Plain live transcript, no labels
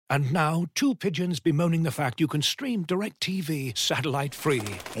And now, two pigeons bemoaning the fact you can stream DirecTV satellite-free.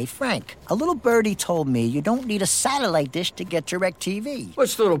 Hey, Frank, a little birdie told me you don't need a satellite dish to get DirecTV.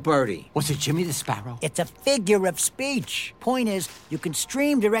 What's little birdie? Was it Jimmy the Sparrow? It's a figure of speech. Point is, you can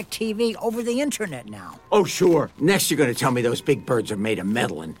stream DirecTV over the internet now. Oh, sure. Next you're going to tell me those big birds are made of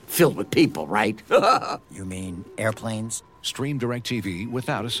metal and filled with people, right? You mean airplanes? Stream DirecTV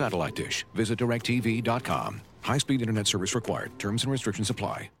without a satellite dish. Visit DirecTV.com. High-speed internet service required. Terms and restrictions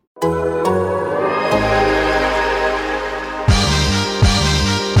apply. Donna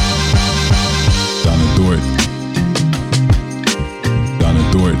Dort. Donna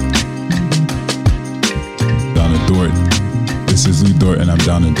Dort. Donna Dort. This is Lou Dort and I'm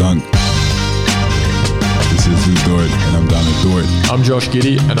down to dunk. This is Lou Dort and I'm down to Dort. I'm Josh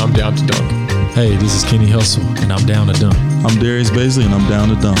Giddey and I'm down to dunk. Hey, this is Kenny Hustle and I'm down to dunk. I'm Darius Baisley and I'm down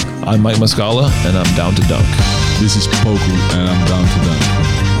to dunk. I'm Mike Muscala and I'm down to dunk. This is Poku and I'm down to dunk.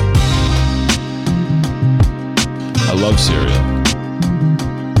 I love cereal.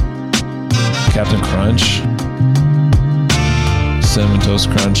 Captain Crunch, Cinnamon Toast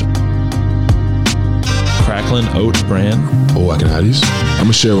Crunch, Cracklin Oat Bran. Oh, I can have these? I'm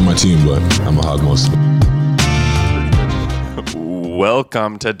gonna share with my team, but I'm gonna hog most of it.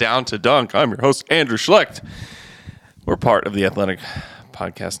 Welcome to Down to Dunk. I'm your host, Andrew Schlecht. We're part of the Athletic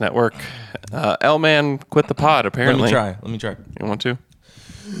Podcast Network. L-Man quit the pod, apparently. Let me try. You want to?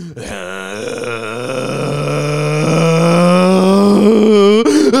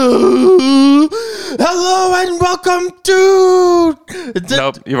 Hello and welcome to...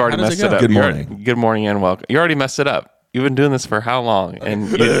 Nope, you've already messed it up. Good morning. Good morning and welcome. You already messed it up. You've been doing this for how long?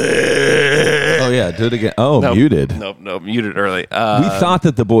 And Oh, yeah, do it again. Oh, nope, muted. Nope, muted early. We thought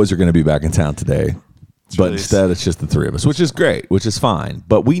that the boys are going to be back in town today, but really instead it's just the three of us, which is great, which is fine.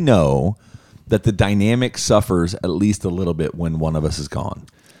 But we know that the dynamic suffers at least a little bit when one of us is gone.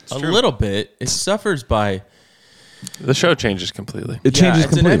 A little bit. It suffers by... The show changes completely. It changes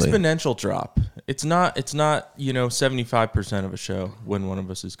it's completely. an exponential drop. It's not 75% of a show when one of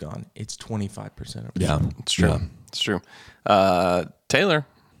us is gone. It's 25% of a show. It's true. Yeah. It's true. Taylor.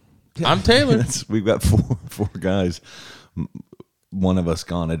 I'm Taylor. We've got four guys. One of us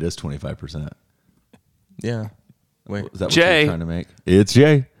gone. It is 25%. Yeah. Wait. Is that what Jay. you're trying to make? It's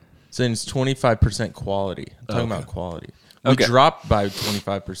Jay. Saying it's 25% quality. I'm talking about quality. We dropped by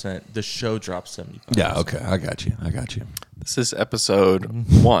 25%. The show drops 75%. Yeah, okay. I got you. This is episode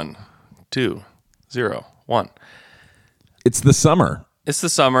 1. It's the summer. It's the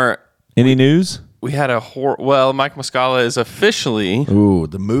summer. Any news? We had Mike Muscala is officially Ooh,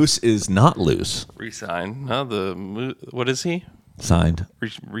 the moose is not loose. re-signed. No, what is he? Signed.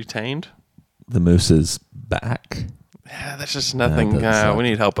 Retained? The moose is back. Yeah, that's just nothing. doesn't suck. We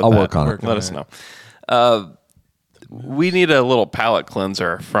need help with I'll that. work on it. Let us know. We need a little palate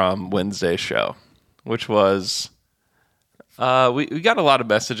cleanser from Wednesday's show, which was we got a lot of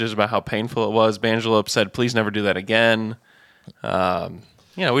messages about how painful it was. Bangelope said, please never do that again.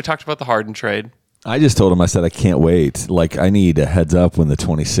 We talked about the Harden trade. I just told him, I said, I can't wait. Like, I need a heads up when the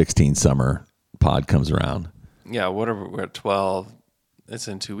 2016 summer pod comes around. Yeah, whatever. We're at 12. It's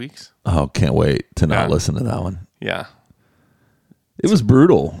in 2 weeks. Oh, can't wait to not listen to that one. Yeah. It was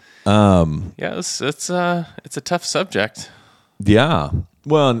brutal. Yeah, it's a tough subject. Yeah.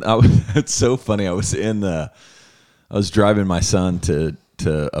 Well, it's so funny. I was driving my son to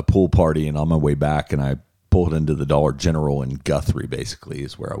a pool party, and on my way back, and I pulled into the Dollar General in Guthrie, basically,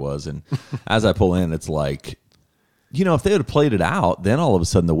 is where I was. And as I pull in, it's like, if they had played it out, then all of a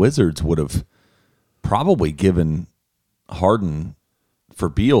sudden the Wizards would have probably given Harden for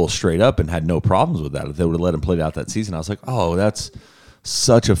Beal straight up and had no problems with that. If they would have let him play it out that season, I was like, oh, that's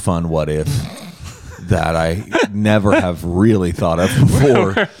such a fun what if that I never have really thought of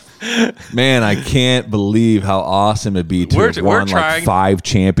before. Man, I can't believe how awesome it'd be to have won like 5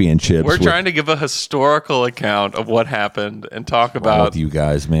 championships. We're trying to give a historical account of what happened and talk about with you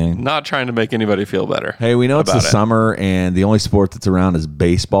guys, man. Not trying to make anybody feel better. Hey, we know it's the summer and the only sport that's around is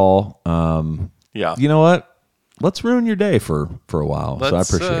baseball. Yeah. You know what? Let's ruin your day for a while. So I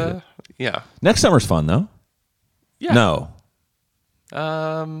appreciate it. Yeah. Next summer's fun though. Yeah. No,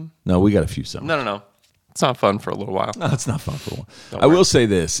 we got a few summers. No. It's not fun for a little while. No, it's not fun for a while. I will say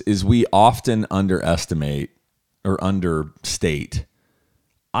this, is we often underestimate or understate.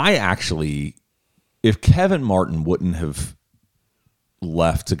 If Kevin Martin wouldn't have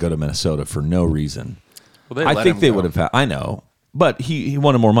left to go to Minnesota for no reason, I think they would have had, I know, but he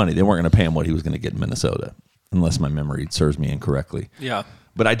wanted more money. They weren't going to pay him what he was going to get in Minnesota, unless my memory serves me incorrectly. Yeah.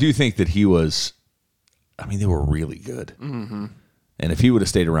 But I do think that they were really good. Mm-hmm. And if he would have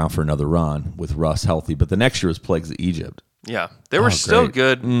stayed around for another run with Russ healthy, but the next year was plagues of Egypt. Yeah, they were still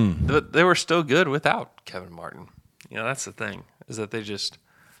great. good. They were still good without Kevin Martin. You know, that's the thing, is that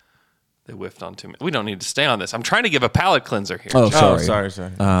they whiffed on too many. We don't need to stay on this. I'm trying to give a palate cleanser here. Oh, Joe. sorry.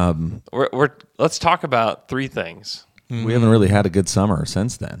 Sorry. Let's talk about 3 things We haven't really had a good summer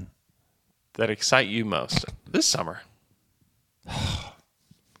since then. that excite you most this summer.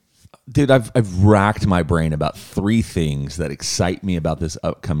 Dude, I've racked my brain about 3 things that excite me about this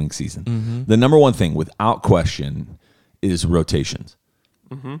upcoming season. The number one thing, without question, is rotations.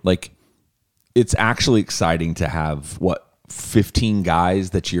 Like, it's actually exciting to have 15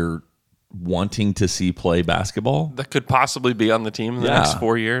 guys that you're wanting to see play basketball. That could possibly be on the team in the Yeah. next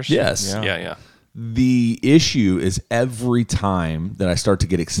 4 years. Yes. Yeah. The issue is every time that I start to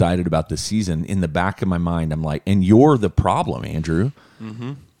get excited about this season, in the back of my mind, I'm like, and you're the problem, Andrew.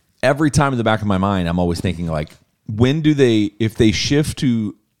 Every time in the back of my mind, I'm always thinking, like, if they shift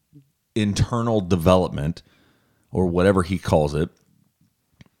to internal development or whatever he calls it,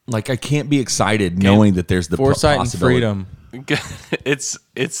 like, I can't be excited knowing that there's the Foresight and possibility. freedom.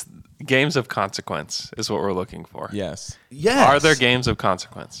 It's games of consequence is what we're looking for. Yes. Yes. Are there games of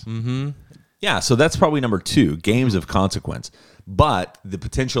consequence? Yeah, so that's probably number 2, games of consequence. But the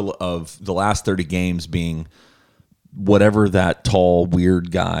potential of the last 30 games being whatever that tall,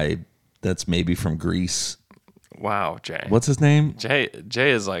 weird guy that's maybe from Greece. Wow, Jay. What's his name? Jay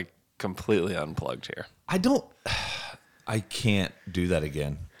is like completely unplugged here. I can't do that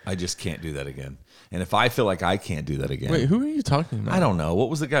again. I just can't do that again. And if I feel like I can't do that again. Wait, who are you talking about? I don't know. What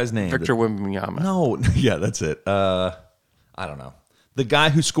was the guy's name? Victor Wembanyama. No, yeah, that's it. I don't know. The guy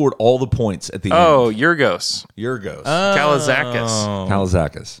who scored all the points at the Oh, end. Yorgos. Yorgos. Kalazakis.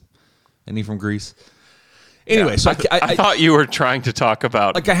 Kalazakis. Isn't he from Greece? Anyway, so I thought you were trying to talk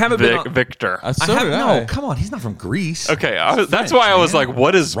about Like, I haven't been on- Victor. No, come on. He's not from Greece. Okay, He's that's French, why I was man. like,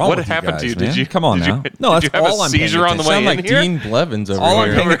 what Wrong with you happened to guys, you? man. Did you Come on did now? You, No, did that's you have all a I'm paying seizure on the way Sound in like here? Dean Blevins over All I'm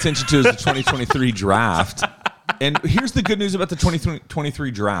here. paying attention to is the 2023 draft. And here's the good news about the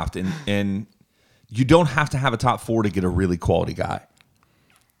 2023 draft. And you don't have to have a top 4 to get a really quality guy.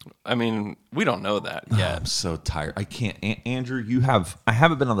 I mean, we don't know that yet. I'm so tired. I can't. Andrew, I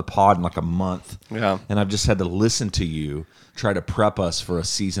haven't been on the pod in like a month. Yeah. And I've just had to listen to you try to prep us for a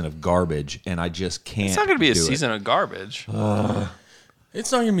season of garbage. And I just can't. It's not going to be a do it. season of garbage.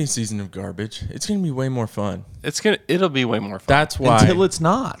 It's not going to be a season of garbage. It's going to be way more fun. It'll be way more fun. That's why. Until it's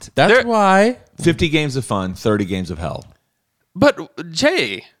not. That's why. 50 games of fun, 30 games of hell. But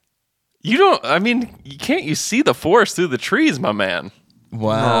Jay, you can't you see the forest through the trees, my man?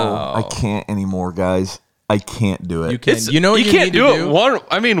 Wow. I can't anymore, guys. I can't do it. You can. You know what you can't need do to it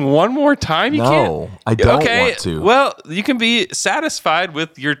do? one more time. You can't. No, I don't Okay, want to. well, you can be satisfied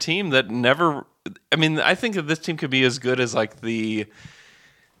with your team that never. I mean, I think that this team could be as good as like the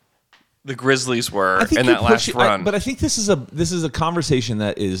Grizzlies were in that last run. But I think this is a conversation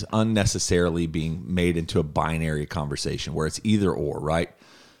that is unnecessarily being made into a binary conversation where it's either or, right?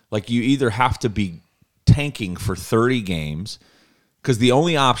 Like, you either have to be tanking for 30 games because the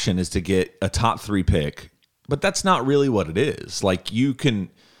only option is to get a top 3 pick, but that's not really what it is. Like, you could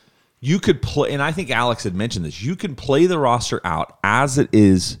play, and I think Alex had mentioned this, you can play the roster out as it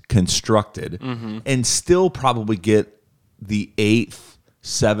is constructed and still probably get the 8th,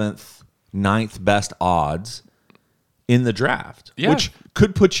 7th, 9th best odds in the draft, which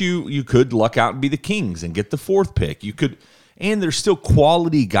could put you could luck out and be the Kings and get the 4th pick. You could, and there's still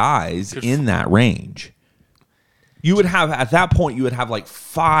quality guys in that range. You would have, at that point, you would have like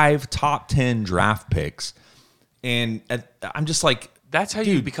 5 top 10 draft picks. And I'm just like, that's how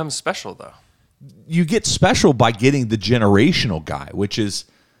you become special, though. You get special by getting the generational guy, which is,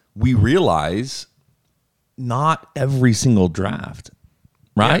 we realize, not every single draft,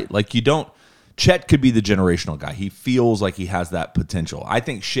 right? Yeah. Like, you don't. Chet could be the generational guy. He feels like he has that potential. I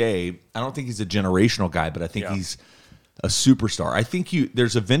think Shea, I don't think he's a generational guy, but I think he's a superstar. I think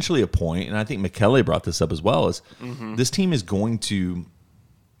there's eventually a point, and I think Michele brought this up as well, is this team is going to,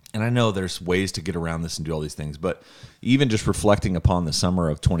 and I know there's ways to get around this and do all these things, but even just reflecting upon the summer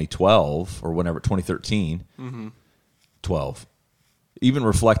of 2012 or whenever, 2013, 12, even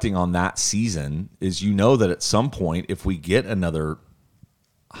reflecting on that season is, you know, that at some point, if we get another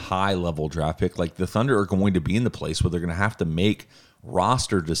high-level draft pick, like, the Thunder are going to be in the place where they're going to have to make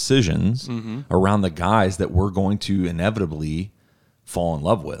roster decisions around the guys that we're going to inevitably fall in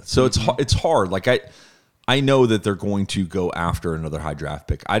love with. So it's hard. Like, I know that they're going to go after another high draft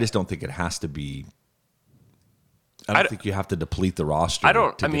pick. I just don't think it has to be. I don't think you have to deplete the roster. I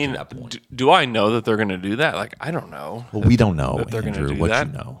don't. To I get mean, to that point. do I know that they're going to do that? Like, I don't know. Well, we don't know, that they're gonna Andrew. do What that.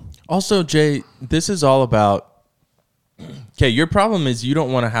 you know? Also, Jay, this is all about. Okay, your problem is you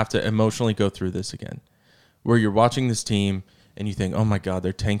don't want to have to emotionally go through this again. where you're watching this team and you think, oh my God,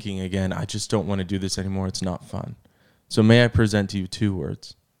 they're tanking again. I just don't want to do this anymore. It's not fun. So may I present to you 2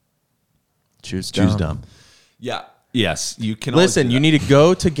 words? Choose dumb. Yeah. Yes. You can Listen, you need to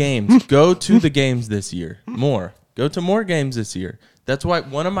go to games. Go to the games this year. More. Go to more games this year. That's why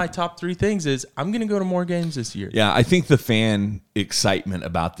one of my top 3 things is I'm going to go to more games this year. Yeah, I think the fan excitement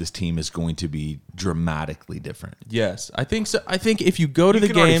about this team is going to be dramatically different. Yes, I think so. I think if you go to the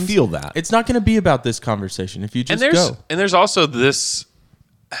can already games, feel that. it's not going to be about this conversation. If you just go. And there's also this.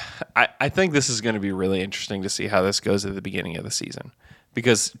 I think this is going to be really interesting to see how this goes at the beginning of the season.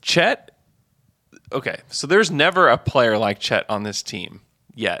 Because Chet, okay, so there's never a player like Chet on this team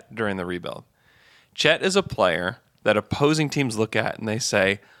yet during the rebuild. Chet is a player that opposing teams look at and they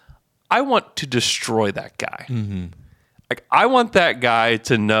say, I want to destroy that guy. Mm-hmm. Like, I want that guy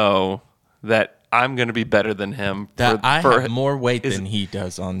to know that I'm going to be better than him. That I have more weight than he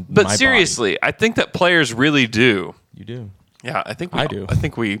does on my But seriously, I think that players really do. You do. Yeah, I think I do. I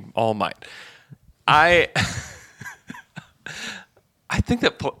think we all might. I think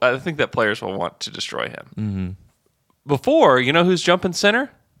that players will want to destroy him. Mm-hmm. Before, you know who's jumping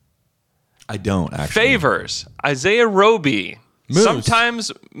center? I don't actually. Favors, Isaiah Roby, Moose.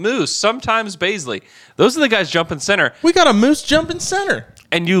 sometimes Moose, sometimes Baisley. Those are the guys jumping center. We got a Moose jumping center.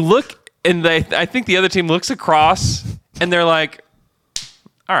 And you look, and I think the other team looks across, and they're like,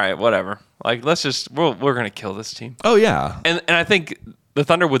 all right, whatever. Like, we're going to kill this team. Oh yeah. And I think the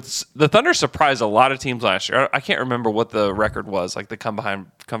Thunder surprised a lot of teams last year. I can't remember what the record was, like the come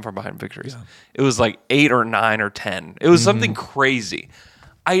from behind victories. Yeah. It was like 8 or 9 or 10. It was something crazy.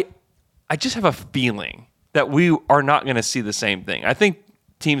 I just have a feeling that we are not going to see the same thing. I think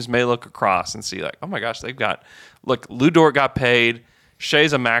teams may look across and see like, oh my gosh, Lou Dort got paid.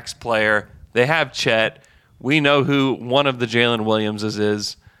 Shea's a max player. They have Chet. We know who one of the Jalen Williamses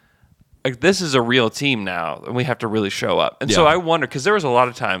is. Like, this is a real team now, and we have to really show up. And so I wonder, because there was a lot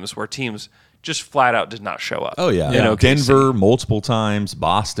of times where teams just flat out did not show up. Oh yeah. You know, Denver multiple times,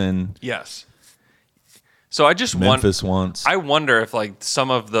 Boston. Yes. So I just Memphis once. I wonder if like some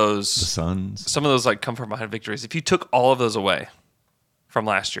of those Suns. some of those like come from behind victories, if you took all of those away from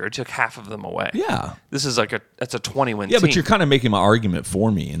last year, or took half of them away. Yeah. This is like that's a 20-win team. Yeah, but you're kind of making my argument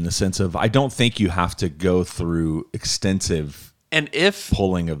for me in the sense of I don't think you have to go through extensive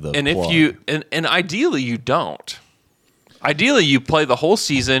pulling of the plug. And ideally you don't. Ideally you play the whole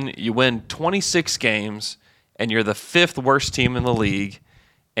season, you win 26 games, and you're the 5th worst team in the league.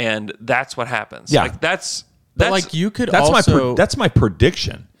 And that's what happens. Yeah, like that's like you could that's also that's my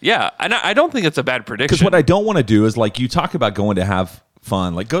prediction. Yeah, and I don't think it's a bad prediction. Because what I don't want to do is like you talk about going to have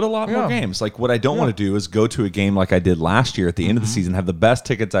fun, like go to a lot more games. Like what I don't want to do is go to a game like I did last year at the end of the season, have the best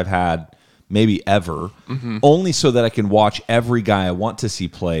tickets I've had maybe ever, only so that I can watch every guy I want to see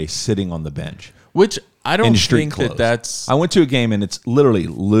play sitting on the bench. Which I don't think clothes. that's. I went to a game and it's literally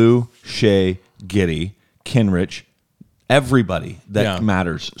Lou, Shea, Giddey, Kenrich. Everybody that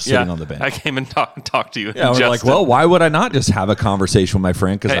matters sitting on the bench. I came and talked to you. Yeah, we're like, well, why would I not just have a conversation with my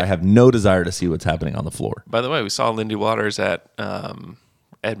friend? Because I have no desire to see what's happening on the floor. By the way, we saw Lindy Waters at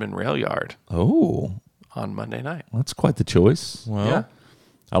Edmond Rail Yard. Oh, on Monday night. That's quite the choice. Well, yeah,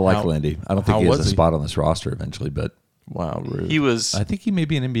 I like Lindy. I don't think he has a spot on this roster eventually, but wow, rude. He was. I think he may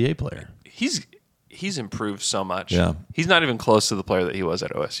be an NBA player. He's improved so much. Yeah, he's not even close to the player that he was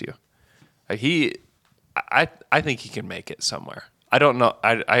at OSU. Like I think he can make it somewhere. I don't know.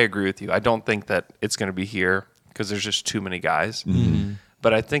 I agree with you. I don't think that it's going to be here because there's just too many guys. Mm-hmm.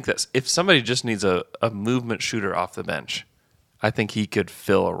 But I think that if somebody just needs a movement shooter off the bench, I think he could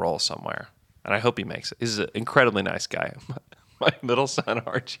fill a role somewhere. And I hope he makes it. He's an incredibly nice guy. My middle son,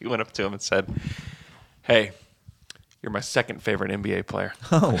 Archie, went up to him and said, hey, you're my 2nd favorite NBA player.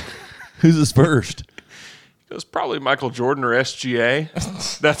 Oh, who's his first? He goes, probably Michael Jordan or SGA.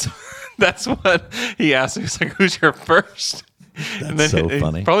 That's what he asked me. He's like, who's your first? That's and then so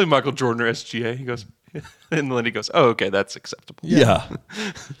funny. Probably Michael Jordan or SGA. He goes, and Lindy goes, oh, okay, that's acceptable. Yeah.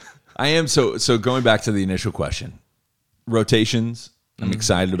 I am. So going back to the initial question, rotations. I'm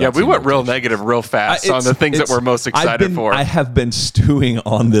excited about. Yeah, we went real negative real fast on the things that we're most excited for. I have been stewing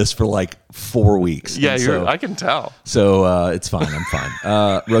on this for like 4 weeks. Yeah, I can tell. So it's fine. I'm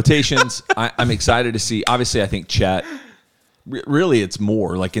fine. Rotations. I'm excited to see. Obviously, I think Chet. Really, it's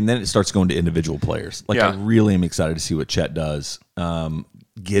more like, and then it starts going to individual players. Like, I really am excited to see what Chet does.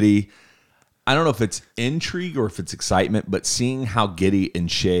 Giddey, I don't know if it's intrigue or if it's excitement, but seeing how Giddey and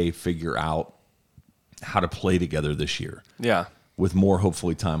Shea figure out how to play together this year. Yeah. With more,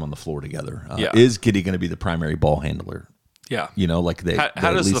 hopefully, time on the floor together. Is Giddey going to be the primary ball handler? Yeah. You know, like they How at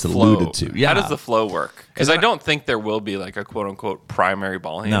does least the flow? alluded to. Yeah. How does the flow work? Because I don't think there will be like a quote unquote primary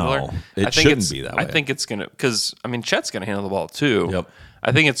ball handler. No, it I think shouldn't it's- be that I way. think it's gonna because I mean Chet's gonna handle the ball too. Yep.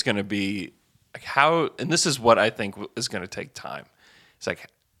 I think it's gonna be like how, and this is what I think is gonna take time. It's like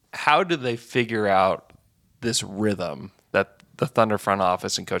how do they figure out this rhythm that the Thunder front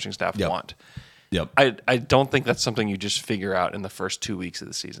office and coaching staff Yep. want? Yep. I don't think that's something you just figure out in the first 2 weeks of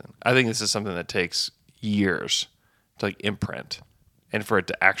the season. I think this is something that takes years to like imprint and for it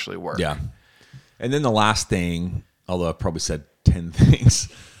to actually work. Yeah. And then the last thing, although I probably said 10 things,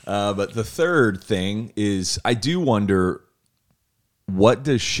 but the third thing is I do wonder, what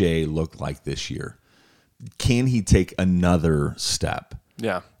does Shea look like this year? Can he take another step?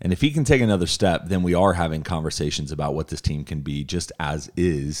 Yeah. And if he can take another step, then we are having conversations about what this team can be just as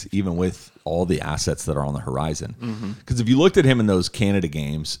is, even with all the assets that are on the horizon. Because if you looked at him in those Canada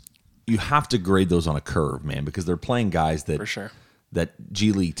games, you have to grade those on a curve, man, because they're playing guys that For sure. that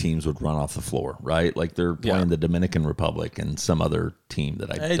G League teams would run off the floor, right? Like they're playing the Dominican Republic and some other team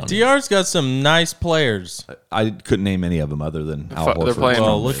that I Hey, don't DR's got some nice players. I couldn't name any of them other than Al They're Horford. playing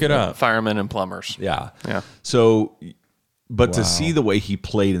Well, look it up. firemen and plumbers. Yeah. Yeah. So, but to see the way he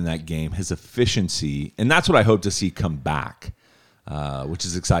played in that game, his efficiency, and that's what I hope to see come back, which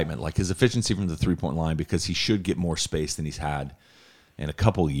is excitement. Like his efficiency from the 3-point line, because he should get more space than he's had in a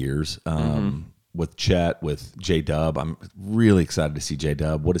couple years. With Chet, with J-Dub. I'm really excited to see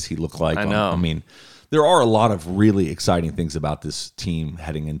J-Dub. What does he look like? I know. I mean, there are a lot of really exciting things about this team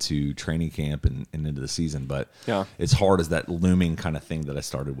heading into training camp and into the season, but Yeah. it's hard as that looming kind of thing that I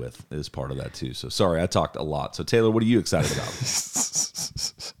started with is part of that too. So sorry, I talked a lot. So Taylor, what are you excited about?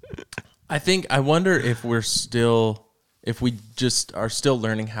 I wonder if we just are still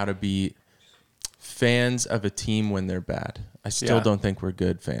learning how to be fans of a team when they're bad. I still Yeah. don't think we're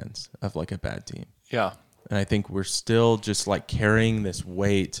good fans of like a bad team. Yeah. And I think we're still just like carrying this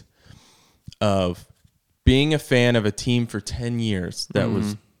weight of being a fan of a team for 10 years that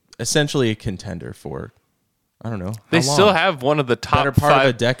was essentially a contender for, I don't know. They how still long? have one of the top better part five.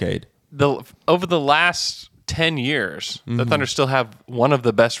 of a decade. Over the last 10 years, the Thunder still have one of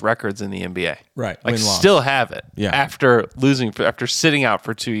the best records in the NBA. Right. Like Win-loss. still have it. Yeah. After sitting out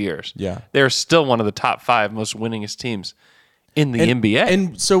for 2 years. Yeah. They're still one of the top 5 most winningest teams in the NBA.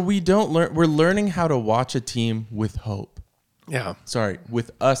 And so we don't learn, we're learning how to watch a team with hope. yeah. Sorry,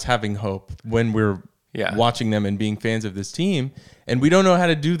 with us having hope when we're Yeah. watching them and being fans of this team. And we don't know how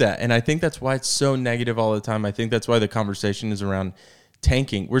to do that. And I think that's why it's so negative all the time. I think that's why the conversation is around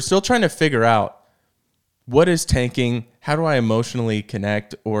tanking. We're still trying to figure out what is tanking? How do I emotionally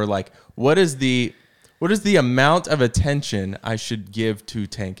connect? Or like, what is the amount of attention I should give to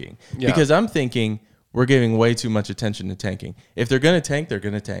tanking? Yeah. Because I'm thinking we're giving way too much attention to tanking. If they're going to tank, they're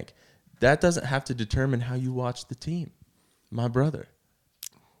going to tank. That doesn't have to determine how you watch the team, my brother.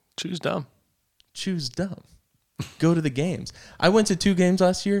 Choose dumb. Choose dumb. Go to the games. I went to 2 games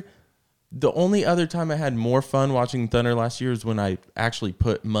last year. The only other time I had more fun watching Thunder last year is when I actually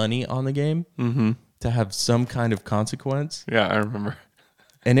put money on the game to have some kind of consequence. Yeah, I remember.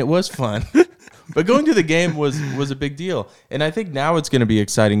 And it was fun. But going to the game was a big deal. And I think now it's going to be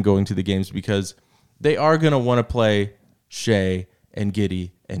exciting going to the games because they are going to want to play Shea and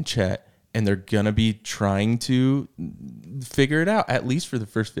Giddey and Chet. And they're going to be trying to figure it out, at least for the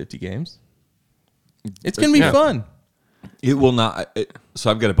first 50 games. It's going to be Yeah. fun. It will not.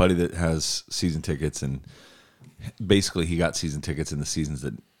 So I've got a buddy that has season tickets, and basically he got season tickets in the seasons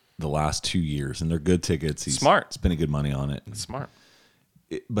that the last 2 years, and they're good tickets. He's Smart. spending good money on it. Smart.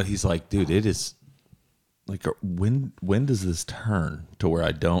 But he's like, dude, it is like, when does this turn to where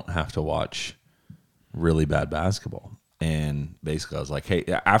I don't have to watch really bad basketball? And basically, I was like, hey,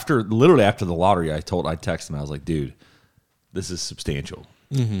 literally after the lottery, I texted him, I was like, dude, this is substantial.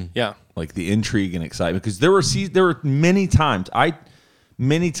 Yeah. Like the intrigue and excitement, because there were many times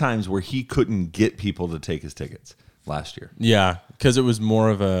where he couldn't get people to take his tickets last year. Yeah, because it was more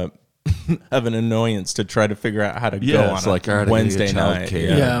of an annoyance to try to figure out how to go on it's like, all right, I gotta Wednesday get night.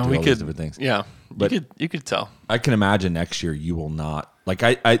 childcare. Yeah, do we all these could. different things. Yeah. But- you could tell. I can imagine next year you will not, like,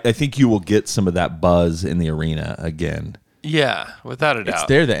 I think you will get some of that buzz in the arena again. Yeah, without a doubt. It's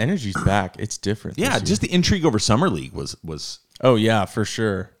there. The energy's back. It's different. Yeah, this year. just the intrigue over summer league was Oh yeah, for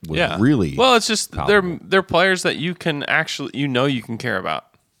sure. Yeah. really Well, it's just palatable. they're players that you can actually you can care about.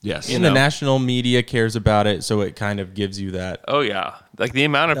 yes. And the national media cares about it, so it kind of gives you that. Oh yeah, like the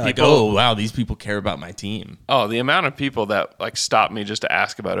amount of Like, people. oh wow, these people care about my team. Oh, the amount of people that like stopped me just to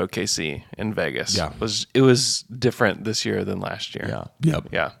ask about OKC in Vegas. Yeah. was different this year than last year. Yeah, Yep.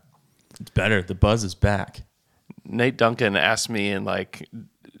 Yeah. it's better. The buzz is back. Nate Duncan asked me in like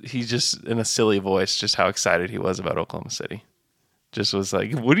he just in a silly voice, just how excited he was about Oklahoma City. Just was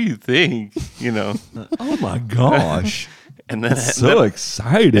like, "What do you think?" You know. Oh my gosh. And then So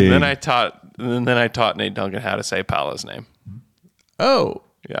exciting. And then I taught Nate Duncan how to say Paolo's name. Oh,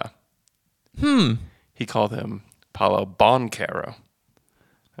 Yeah. He called him Paolo Boncaro.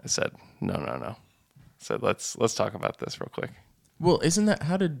 I said, no. I said, let's talk about this real quick. well, isn't that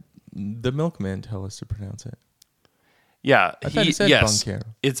how did the milkman tell us to pronounce it? Yeah, I thought he said yes,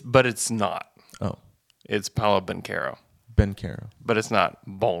 Boncaro. it's not. Oh, It's Paolo Boncaro, Ben Caro. but it's not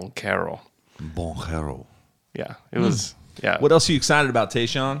Boncaro. Bonjero. Yeah, it was. Yeah. What else are you excited about,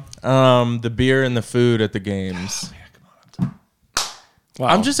 Tayshawn? The beer and the food at the games. Wow.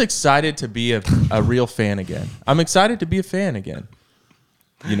 I'm just excited to be a real fan again. I'm excited to be a fan again.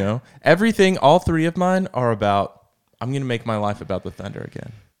 You know, everything, all three of mine are about, I'm going to make my life about the Thunder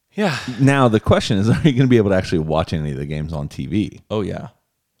again. Yeah. Now, the question is, are you going to be able to actually watch any of the games on TV? Oh, yeah.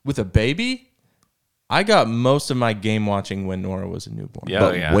 With a baby, I got most of my game watching when Nora was a newborn. Yeah.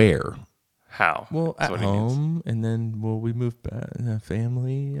 But Oh, yeah. where? How? Well, That's at what he means. home, and then we move back,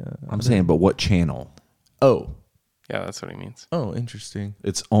 family. I'm saying, but what channel? Oh, Yeah, that's what he means. oh, interesting.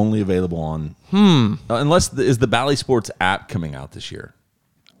 It's only available on... unless, is the Bally Sports app coming out this year?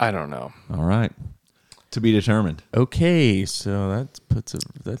 I don't know. All right. To be determined. Okay, so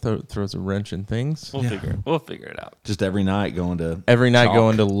that throws a wrench in things. We'll figure it out. Just every night going to... Every night Chalk.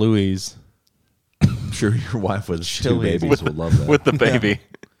 going to Louis. I'm sure your wife with two Chili's. babies will love that. With the baby.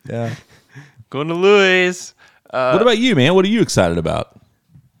 Yeah. Going to Louis. What about you, man? What are you excited about?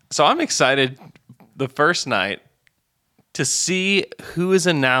 So I'm excited the first night to see who is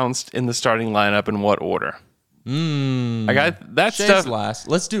announced in the starting lineup in what order. I got that Shay's stuff. last.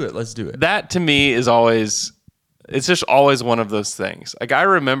 Let's do it. That to me is always, it's just always one of those things. Like I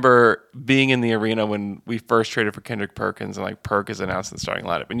remember being in the arena when we first traded for Kendrick Perkins and like Perk is announced in the starting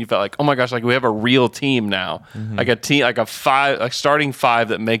lineup, and you felt like, oh my gosh, like we have a real team now, like a team, like a starting five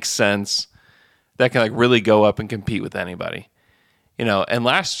that makes sense, that can like really go up and compete with anybody, you know. And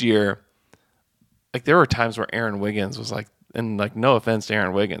last year, like there were times where Aaron Wiggins was like, and like no offense to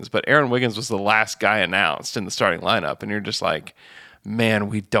Aaron Wiggins, but Aaron Wiggins was the last guy announced in the starting lineup, and you're just like, man,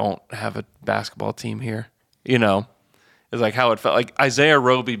 we don't have a basketball team here. You know, it's like how it felt like Isaiah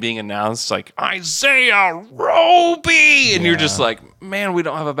Roby being announced, like Isaiah Roby, and you're just like, man, we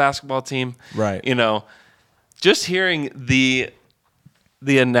don't have a basketball team, Right. You know, just hearing the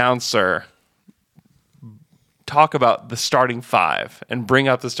announcer talk about the starting five and bring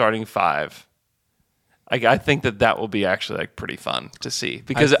up the starting five. I think that will be actually like pretty fun to see,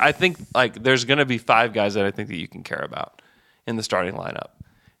 because I think like there's going to be five guys that I think that you can care about in the starting lineup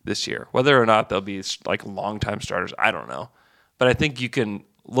this year. Whether or not they'll be like longtime starters, I don't know. But I think you can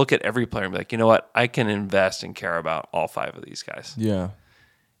look at every player and be like, you know what? I can invest and care about all five of these guys. Yeah.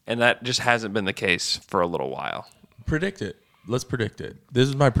 And that just hasn't been the case for a little while. Predict it. Let's predict it. This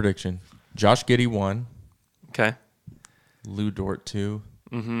is my prediction. Josh Giddey 1. Okay. Lou Dort 2.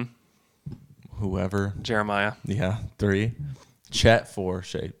 Mm-hmm. Whoever. Jeremiah. Yeah, 3. Chet 4.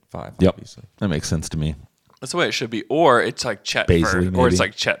 Shea 5, Yep. obviously. That makes sense to me. That's the way it should be. Or it's like Chet Baisley, first. Or maybe. it's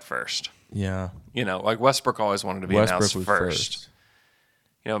like Chet first. Yeah. You know, like Westbrook always wanted to be Westbrook announced was first.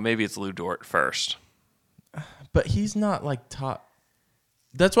 You know, maybe it's Lou Dort first. But he's not like top.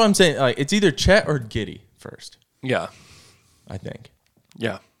 That's what I'm saying. Like it's either Chet or Giddey first, Yeah. I think.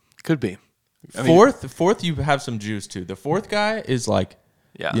 Yeah. Could be. I mean, Fourth, you have some juice too. The fourth guy is like,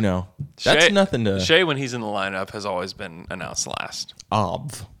 yeah. you know, that's Shea- nothing to. Shea, when he's in the lineup, has always been announced last.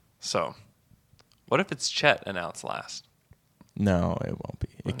 Obv. So, what if it's Chet announced last? No, it won't be.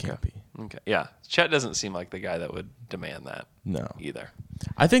 It can't be. Okay. Yeah. Chet doesn't seem like the guy that would demand that No. either.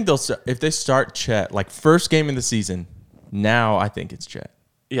 I think they'll if they start Chet like first game of the season. Now I think it's Chet.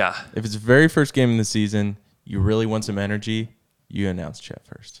 Yeah. If it's the very first game of the season, you really want some energy, you announce Chet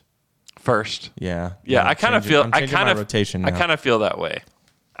first. First. Yeah. Yeah. I kind of feel. I'm changing my rotation. I now. kind of feel that way.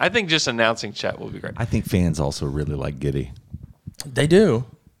 I think just announcing Chet will be great. I think fans also really like Giddey. They do.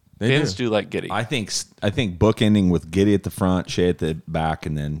 They Fans do like Giddey. I think bookending with Giddey at the front, Shea at the back,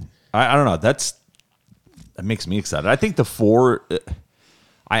 and then I don't know. That makes me excited. I think the 4.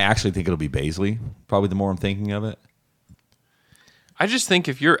 I actually think it'll be Baisley. Probably the more I'm thinking of it. I just think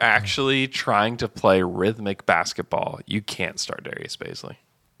if you're actually trying to play rhythmic basketball, you can't start Darius Baisley.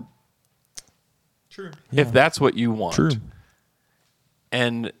 True. If that's what you want. True.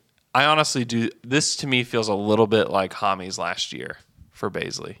 And I honestly do. This to me feels a little bit like Hami's last year for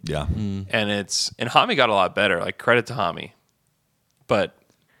Baisley. Yeah. And Hami got a lot better. Like credit to Hami. But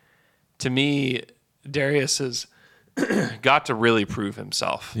to me, Darius has got to really prove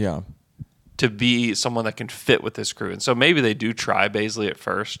himself Yeah. to be someone that can fit with this crew. And so maybe they do try Baisley at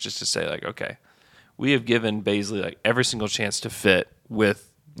first just to say, like, okay, we have given Baisley like every single chance to fit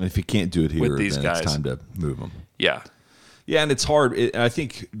with. And if you can't do it here, with these then guys. it's time to move him. Yeah. Yeah, and it's hard. I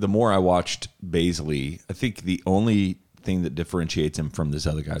think the more I watched Baisley, I think the only thing that differentiates him from these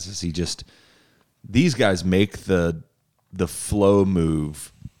other guys is these guys make the flow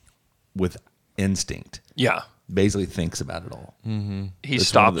move with instinct. Yeah. Baisley thinks about it all. Mm-hmm. He It's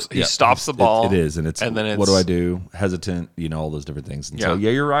stops the ball. It is, and then what do I do? Hesitant, all those different things. And so,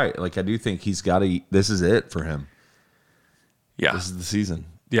 you're right. Like, I do think he's got to. This is it for him. Yeah, this is the season.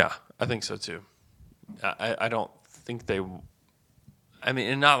 Yeah, I think so too. I don't think they. I mean,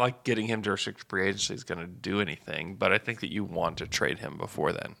 and not like getting him to restricted free agency is going to do anything, but I think that you want to trade him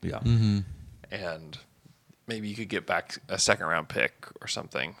before then. Yeah, and maybe you could get back a second round pick or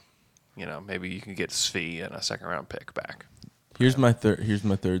something. Maybe you can get Svi and a second round pick back. Here's my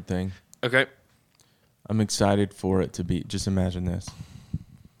third thing. Okay. I'm excited for it to be. Just imagine this.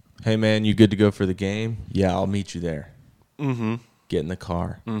 Hey man, you good to go for the game? Yeah, I'll meet you there. Mm-hmm. Get in the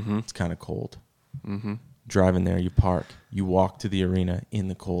car. Mm-hmm. It's kind of cold. Mm-hmm. Driving there, you park. You walk to the arena in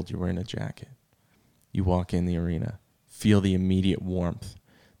the cold. You're wearing a jacket. You walk in the arena. Feel the immediate warmth,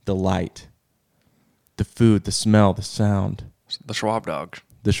 the light, the food, the smell, the sound. The Schwab dogs.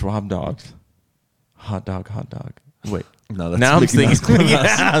 The Schwab dogs. Hot dog. Wait. No, that's now I'm Mickey Mouse thinking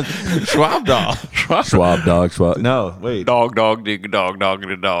Clubhouse. Schwab dog. Schwab dog. No, wait. Dog, dig, dog,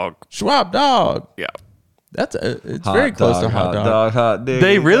 dog. Schwab dog. Yeah. It's very close to hot dog. Hot dig.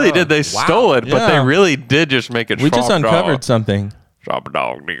 They really did. They stole it, but they really did just make it. We just Schwab uncovered dog. something. Schwab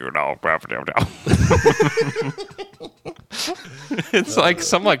dog, digger dog, It's like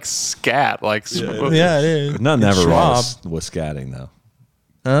some scat, Yeah, it is. None ever Schwab. was scatting though.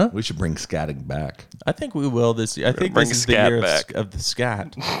 Huh? We should bring scatting back. I think we will this year. I think bring this is the scat year back. of the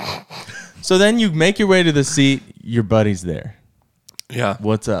scat. So then you make your way to the seat. Your buddy's there. Yeah.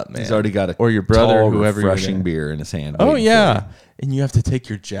 What's up, man? He's already got a or your brother, tall, whoever you're refreshing there. beer in his hand. Oh waiting yeah, for you. and you have to take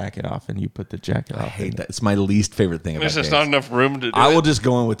your jacket off, and you put the jacket off. I hate that. It's my least favorite thing about There's just games. not enough room to do I it. will just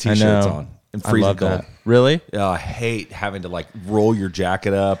go in with I t-shirts know. on and I freezing love cold. that. Really? Yeah, I hate having to roll your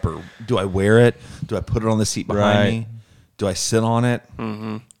jacket up, or do I wear it? Do I put it on the seat behind Right. me? Do I sit on it?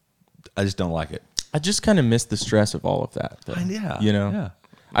 Mm-hmm. I just don't like it. I just kind of miss the stress of all of that. Though. Yeah, Yeah.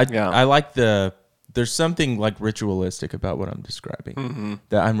 I like there's something ritualistic about what I'm describing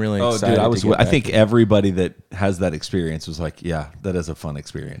that I'm really Oh, excited dude, to get I back think to. everybody that has that experience was like, yeah, that is a fun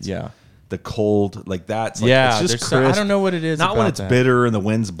experience. Yeah. The cold, that's Yeah, it's there's just I crisp. don't know what it is. Not when about it's that. bitter and the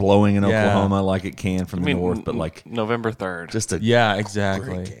wind's blowing in Yeah. Oklahoma like it can from the north, but November 3rd. just a Yeah,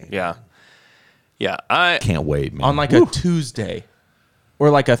 exactly. Yeah. Yeah. I can't wait, man. On a Tuesday, or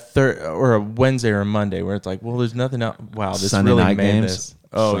or a Wednesday or a Monday, where it's well, there's nothing else. Wow, this Sunday really night made games? this.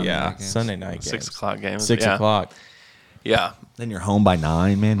 Oh Sunday yeah, night games. Sunday night games. 6 o'clock games. 6 yeah. o'clock. Yeah. Then you're home by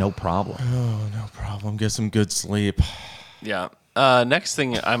 9, man. No problem. Oh, no problem. Get some good sleep. Yeah. Next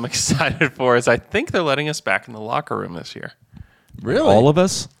thing I'm excited for is I think they're letting us back in the locker room this year. Really? All of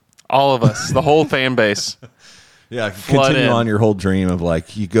us? All of us, the whole fan base. Yeah, Flood continue in. on your whole dream of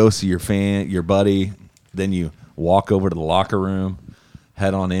you go see your buddy, then you walk over to the locker room,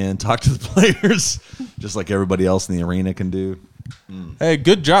 head on in, talk to the players, just like everybody else in the arena can do. Hey,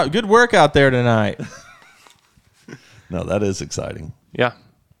 good job. Good work out there tonight. No, that is exciting. Yeah.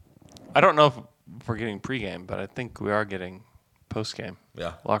 I don't know if we're getting pregame, but I think we are getting postgame.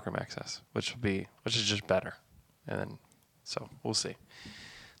 Yeah. Locker room access, which is just better. And then, so we'll see.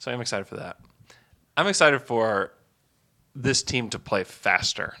 So I'm excited for that. I'm excited for this team to play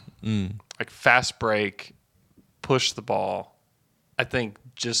faster. Fast break, push the ball. I think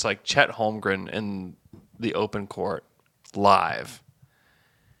just Chet Holmgren in the open court live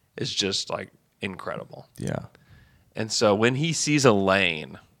is just incredible. Yeah. And so when he sees a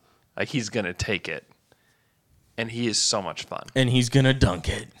lane, he's going to take it. And he is so much fun. And he's going to dunk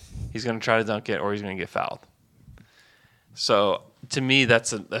it. He's going to try to dunk it or he's going to get fouled. So to me,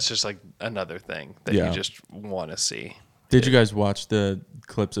 that's just another thing that you just want to see. Did you guys watch the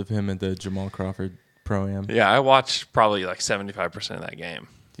clips of him at the Jamal Crawford Pro-Am? Yeah, I watched probably 75% of that game.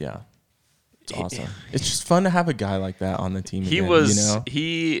 Yeah. It's awesome. It's just fun to have a guy like that on the team. He again, was, you know?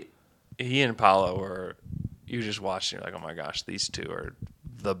 he and Paolo were, you just watched and you're like, oh my gosh, these two are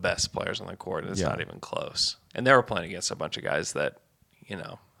the best players on the court. And it's not even close. And they were playing against a bunch of guys that,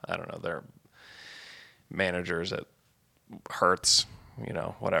 I don't know, they're managers at Hertz,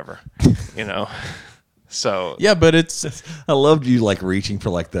 whatever, So Yeah, but it's I loved you reaching for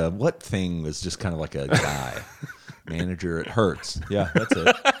what thing was just kind of like a guy manager at Hertz. Yeah, that's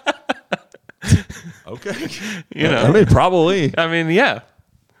it. Okay. You know. I mean, probably. I mean, yeah.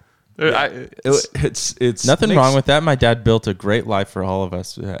 It's Nothing makes- wrong with that. My dad built a great life for all of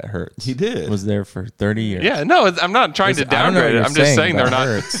us at Hertz. He did. Was there for 30 years. Yeah, no, I'm not trying to I don't know what downgrade it. you're I'm just saying they're about not.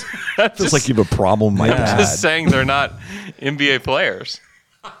 Hertz. Feels like you have a problem, with my dad. Just saying they're not NBA players.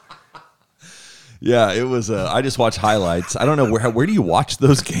 Yeah, it was. I just watched highlights. I don't know where do you watch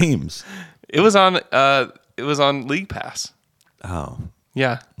those games? It was on League Pass. Oh,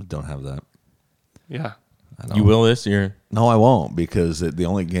 Yeah, I don't have that. yeah. You will this year. No, I won't because the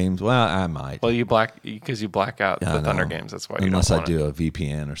only games. Well, I might. Well, you black out Yeah, I the Thunder know. games. That's why you Unless don't I want do a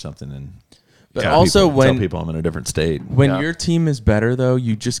VPN or something, and But tell also people, tell when people I'm in a different state. when Yeah. your team is better, though,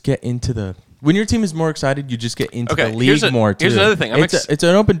 you just get into the. When your team is more excited, you just get into Okay, the league more too. here's another thing. It's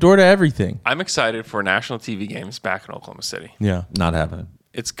an open door to everything. I'm excited for national TV games back in Oklahoma City. Yeah, Not happening.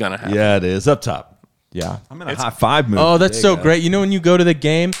 It's gonna happen. Yeah, it is up top. yeah. I'm in a high five mood. Oh, that's today, so guys. great. You know when you go to the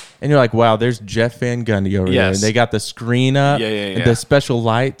game and you're like, wow, there's Jeff Van Gundy over there. Yes. And they got the screen up. Yeah, And yeah. the special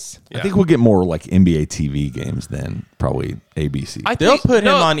lights. I think we'll get more like NBA TV games than probably ABC. They'll put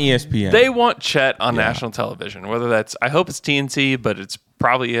him on ESPN. They want Chet on national television. Whether that's, I hope it's TNT, but it's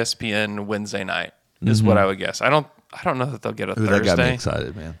probably ESPN Wednesday night is what I would guess. I don't know that they'll get a Ooh, that got me Thursday.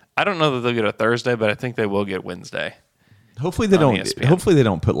 excited, man. I don't know that they'll get a Thursday, but I think they will get Wednesday. Hopefully they On don't. ESPN. Hopefully they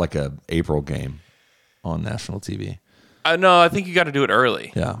don't put like a April game on national TV. No, I think you got to do it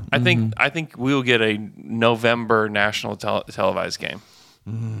early. Yeah. I think we will get a November national televised game.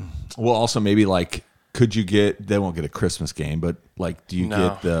 Well, also maybe like, could you get? They won't get a Christmas game, but like, do you No.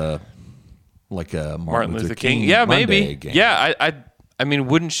 get the like a Martin Luther King. Yeah, Monday maybe. game? Yeah, I mean,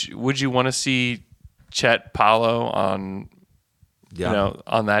 would you want to see Chet Paolo on Yeah.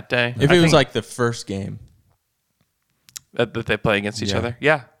 on that day? if I it was think like the first game. that they play against each Yeah. other.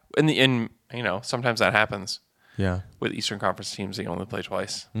 Yeah. In sometimes that happens Yeah. with Eastern Conference teams. They only play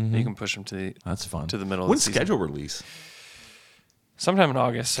twice. You can push them to the That's fun. to the middle. When's of the season. schedule release? Sometime in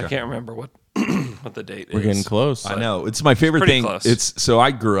August. I can't remember what what the date is. We're getting close. I know it's my favorite pretty thing. close. It's so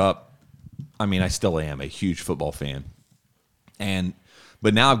I grew up. I mean, I still am a huge football fan,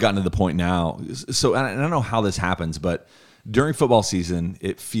 but now I've gotten to the point now. So and I don't know how this happens, but during football season,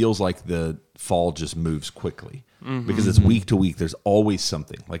 it feels like the fall just moves quickly because it's week to week. There's always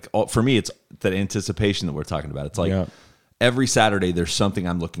something. Like for me, it's that anticipation that we're talking about. It's like Yeah. every Saturday there's something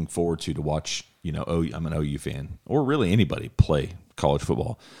I'm looking forward to watch. I'm an OU fan, or really anybody play college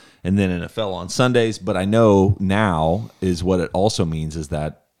football, and then NFL on Sundays. But I know now is what it also means is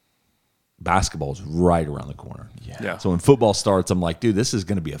that basketball is right around the corner. Yeah. So when football starts, I'm like, dude, this is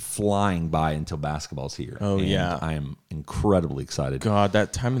going to be a flying by until basketball's here. Oh, And yeah. I am incredibly excited. God,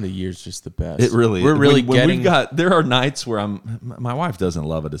 that time of the year is just the best. It really, We're really when getting. we've got. There are nights where my wife doesn't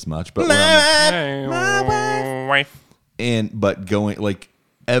love it as much, but where I'm, Hey, wife. but going like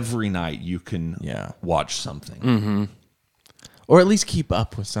every night you can Yeah. watch something. or at least keep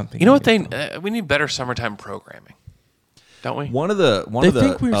up with something. You know what we need better summertime programming, don't we? One of the They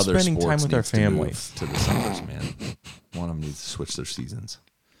think we're other spending time sports with our needs to family. move to the summers, man. One of them needs to switch their seasons,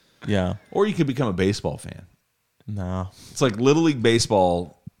 Yeah. or you could become a baseball fan. No. It's like Little League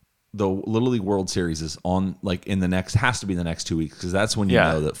baseball. The Little League World Series is on like in the next has to be the next 2 weeks because that's when you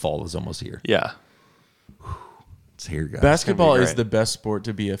Yeah. know that fall is almost here. Yeah. It's here, guys. Basketball is great. the best sport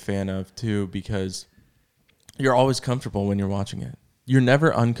to be a fan of too because you're always comfortable when you're watching it. You're never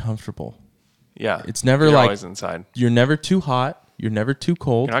uncomfortable. Yeah. It's never You're like- always inside. You're never too hot. You're never too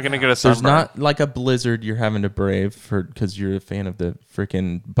cold. You're not going to get a There's sunburn. not like a blizzard you're having to brave for because you're a fan of the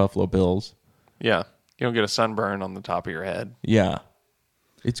freaking Buffalo Bills. Yeah. You don't get a sunburn on the top of your head. Yeah.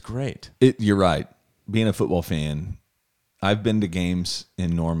 It's great. You're right. Being a football fan, I've been to games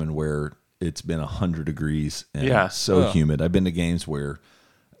in Norman where it's been 100 degrees and Yeah. so humid. I've been to games where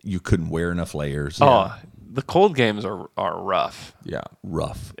you couldn't wear enough layers. Oh, the cold games are rough. Yeah.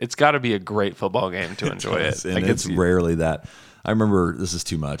 Rough. It's got to be a great football game to enjoy it. And Like, it's rarely that. I remember, this is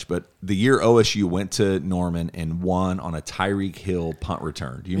too much, but the year OSU went to Norman and won on a Tyreek Hill punt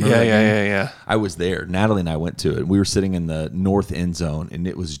return. Do you remember that game? yeah. I was there. Natalie and I went to it. We were sitting in the north end zone, and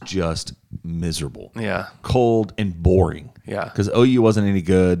it was just miserable. Yeah. Cold and boring. Yeah. Because OU wasn't any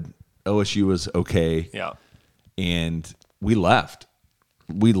good. OSU was okay. Yeah. And we left.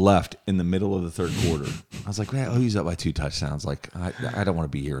 We left in the middle of the third quarter. I was like, man, OU's up by 2 touchdowns. Like, I don't want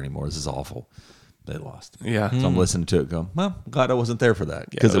to be here anymore. This is awful. They lost. Yeah. So I'm listening to it going, well, I'm glad I wasn't there for that.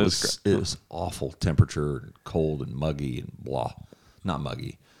 Because it it was was awful temperature, and cold and muggy and blah. Not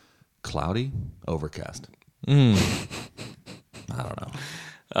muggy. Cloudy, overcast. I don't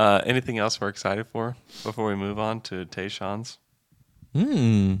know. Anything else we're excited for before we move on to Tayshawn's?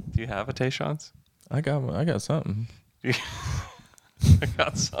 Hmm. Do you have a Tayshawn's? I got something. I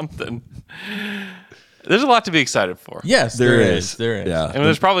got something. There's a lot to be excited for. Yes, There there is. is. There is. Yeah. And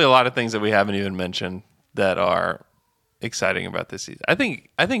there's probably a lot of things that we haven't even mentioned that are exciting about this season. I think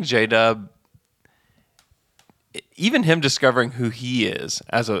J-Dub, even him discovering who he is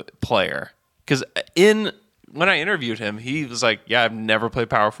as a player, because when I interviewed him, he was like, yeah, I've never played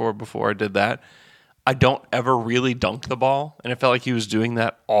power forward before I did that. I don't ever really dunk the ball, and it felt like he was doing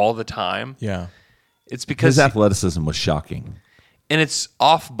that all the time. Yeah. It's because His athleticism was shocking. and it's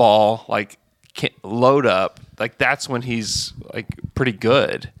off ball, like load up, like that's when he's like pretty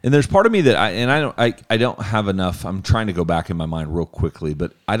good. And there's part of me that I don't have enough. I'm trying to go back in my mind real quickly,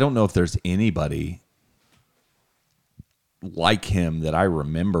 but I don't know if there's anybody like him that I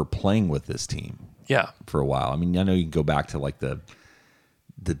remember playing with this team Yeah, for a while. I mean, I know you can go back to like the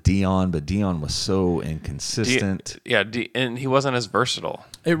Dion, but Dion was so inconsistent. and he wasn't as versatile.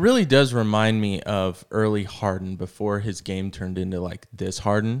 It really does remind me of early Harden before his game turned into like this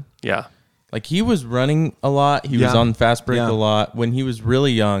Harden. Yeah, Like he was running a lot. He was Yeah. on fast break Yeah. a lot when he was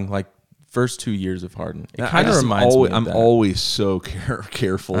really young, like first 2 years of Harden. It I kind of just reminds me of I'm that. always so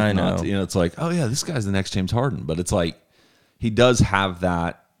careful. I not know. to, it's like, oh yeah, this guy's the next James Harden, but it's like he does have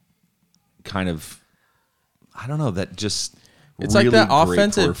that kind of, I don't know, that just. It's really like that great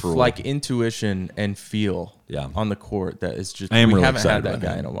offensive peripheral. like intuition and feel Yeah. on the court that is just I am we really haven't had excited that about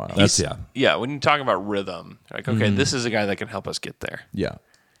guy him. in a while. That's yeah. when you talk about rhythm, like okay, this is a guy that can help us get there Yeah.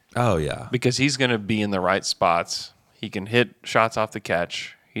 Oh yeah. because he's going to be in the right spots. He can hit shots off the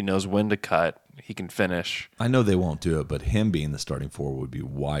catch. He knows when to cut. He can finish. I know they won't do it, but him being the starting forward would be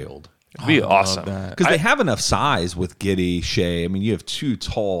wild. It'd be I love awesome. that. Because they have enough size with Giddey, Shea. I mean, you have two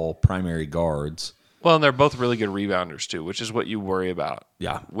tall primary guards. Well, and they're both really good rebounders too, which is what you worry about.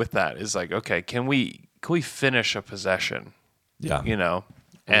 Yeah. With that is like, okay, can we finish a possession? Yeah. You know,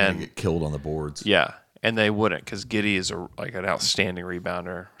 They're gonna and get killed on the boards. yeah, and they wouldn't because Giddey is like an outstanding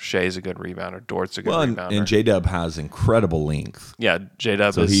rebounder. Shea's a good rebounder. Dort's a good Well, rebounder. and J-Dub has incredible length. yeah,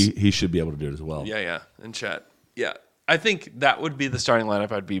 J-Dub So is he should be able to do it as well. yeah, and Chet. Yeah, I think that would be the starting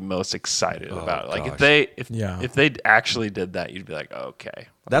lineup I'd be most excited about. Like gosh. if they actually did that, you'd be like, okay,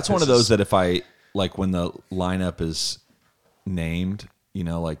 That's one this of those is- that if I like when the lineup is named,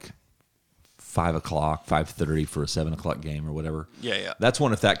 like 5 o'clock, 5:30 for a 7 o'clock game or whatever. Yeah. That's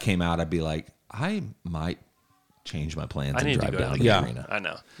one. If that came out, I'd be like, I might change my plans I and need to drive go to down the to the game. arena. I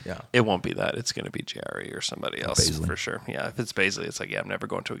know. Yeah. It won't be that. It's going to be Jerry or somebody else Baisley. for sure. Yeah, if it's Baisley, it's like, yeah, I'm never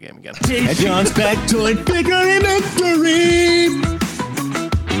going to a game again. John's factoid victory victory.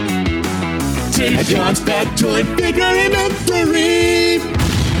 John's factoid victory victory.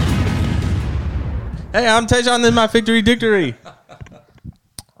 Hey, I'm Tajon. This is my victory dictory.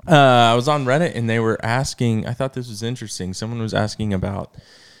 I was on Reddit and they were asking. I thought this was interesting. Someone was asking about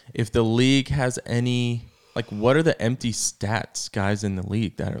if the league has any, like, what are the empty stats guys in the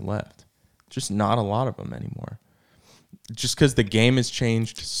league that are left? Just not a lot of them anymore. Just because the game has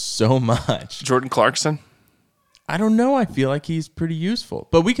changed so much. Jordan Clarkson? I don't know. I feel like he's pretty useful,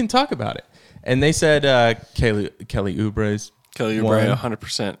 but we can talk about it. And they said Kelly Oubre's Kelly one. Oubre,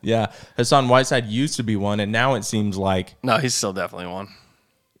 100%. Yeah, Hassan Whiteside used to be one, and now it seems like. No, he's still definitely one.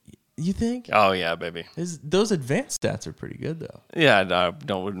 You think? Oh, yeah, baby. Those advanced stats are pretty good, though. Yeah,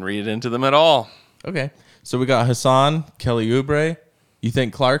 I wouldn't read into them at all. Okay, so we got Hassan, Kelly Oubre. You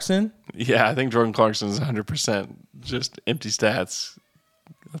think Clarkson? Yeah, I think Jordan Clarkson is 100% just empty stats.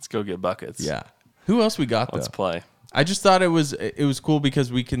 Let's go get buckets. Yeah. Who else we got, Let's though? play. I just thought it was cool because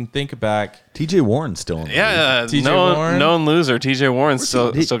we can think back. TJ Warren's still in the league. Yeah, TJ known, Warren? known loser. TJ Warren's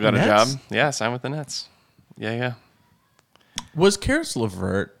still got a Nets? job. Yeah, signed with the Nets. Yeah. Was Karis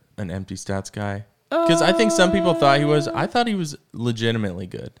LeVert an empty stats guy? Because I think some people thought he was. I thought he was legitimately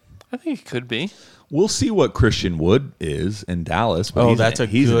good. I think he could be. We'll see what Christian Wood is in Dallas. But That's a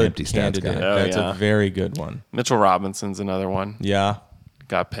he's good an empty stats candidate. guy. Oh, That's yeah. a very good one. Mitchell Robinson's another one. Yeah.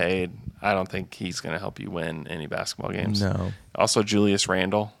 Got paid. I don't think he's going to help you win any basketball games. No. Also, Julius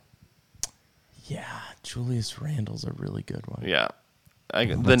Randle. Yeah. Julius Randle's a really good one. Yeah.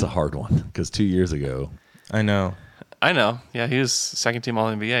 That's a hard one because 2 years ago, I know. I know. Yeah, he was second team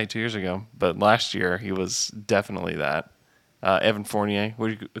All NBA 2 years ago, but last year he was definitely that. Evan Fournier.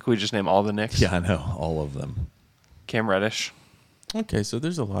 Could we just name all the Knicks? yeah, I know all of them. Cam Reddish. Okay, so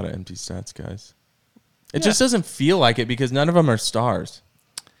there's a lot of empty stats guys. It just doesn't feel like it because none of them are stars.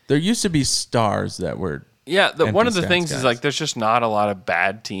 There used to be stars that were. Yeah, one of Empty the stats things guys. is like there's just not a lot of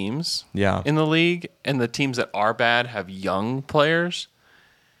bad teams Yeah. in the league, and the teams that are bad have young players.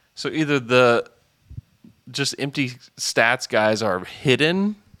 So either the just empty stats guys are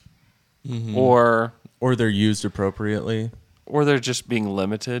hidden, or Or they're used appropriately. they're just being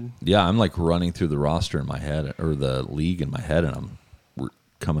limited. Yeah, I'm like running through the roster in my head or the league in my head, and we're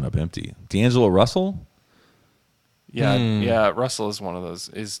coming up empty. D'Angelo Russell, Yeah, yeah. Russell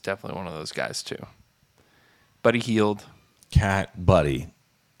is definitely one of those guys too. Buddy Hield. Cat. Buddy.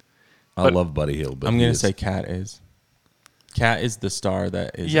 I love Buddy Hield. But I'm going to say Cat is. Cat is the star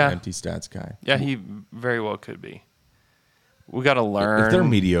that is an empty stats guy. Yeah, he very well could be. We got to learn. If they're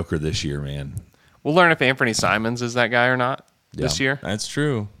mediocre this year, man. We'll learn if Anthony Simons is that guy or not this year. That's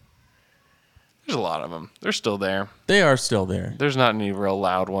true. There's a lot of them. They're still there. They are still there. There's not any real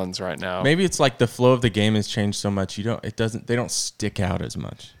loud ones right now. Maybe it's like the flow of the game has changed so much they don't stick out as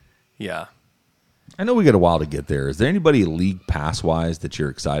much. Yeah. I know we got a while to get there. Is there anybody league pass wise that you're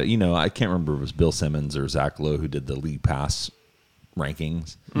excited? You know, I can't remember if it was Bill Simmons or Zach Lowe who did the league pass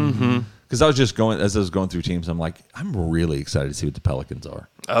rankings. Because I was going through teams, I'm like, I'm really excited to see what the Pelicans are.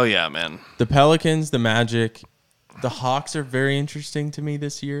 Oh yeah, man. The Pelicans, the Magic, the Hawks are very interesting to me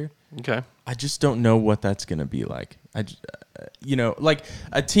this year. Okay. I just don't know what that's going to be like. Like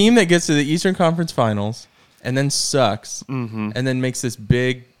a team that gets to the Eastern Conference Finals and then sucks and then makes this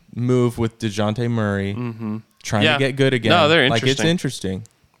big move with DeJounte Murray trying to get good again. No, they're interesting. Like, it's interesting.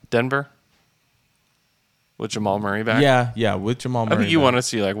 Denver with Jamal Murray back. Yeah, with Jamal Murray. I think you want to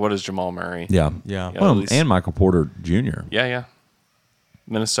see like what is Jamal Murray? Yeah. Well, least, and Michael Porter Jr. Yeah.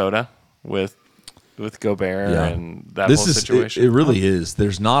 Minnesota with Gobert and that whole situation. It really is.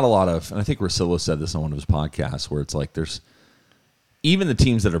 There's not a lot of, and I think Russillo said this on one of his podcasts, where it's like there's even the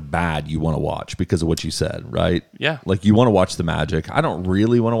teams that are bad you want to watch because of what you said, right? Yeah. Like you want to watch the Magic. I don't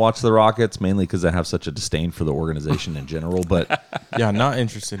really want to watch the Rockets, mainly because I have such a disdain for the organization in general. But not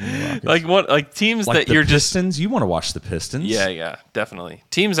interested in the Rockets. Like teams like that the you're Pistons, you want to watch the Pistons. Yeah, definitely.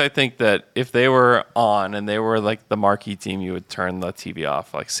 Teams I think that if they were on and they were like the marquee team, you would turn the TV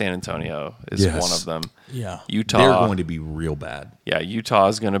off. Like San Antonio is one of them. Yeah. Utah. They're going to be real bad. Yeah, Utah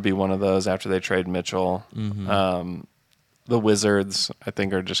is going to be one of those after they trade Mitchell. The Wizards, I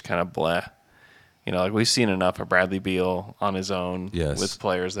think, are just kind of bleh. You know, like we've seen enough of Bradley Beal on his own with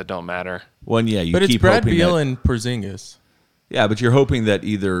players that don't matter. Well, yeah, but it's Brad Beal and Porzingis. Yeah, but you're hoping that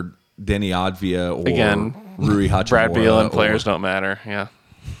either Denny Advia or Rui Hachimura Brad Beal and players don't matter. Yeah,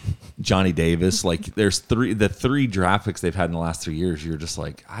 Johnny Davis. Like there's the three draft picks they've had in the last 3 years. You're just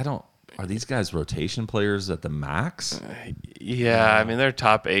like, are these guys rotation players at the max? Yeah, I mean they're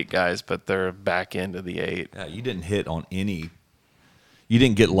top 8 guys, but they're back into the 8. Yeah, you didn't hit on any. You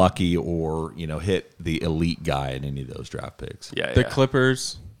didn't get lucky or hit the elite guy in any of those draft picks. Yeah, the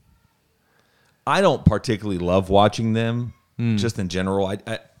Clippers. I don't particularly love watching them. Just in general,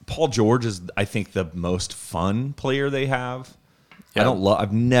 Paul George is I think the most fun player they have. Yeah.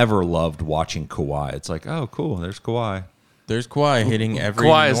 I've never loved watching Kawhi. It's like, oh, cool, there's Kawhi. There's Kawhi hitting every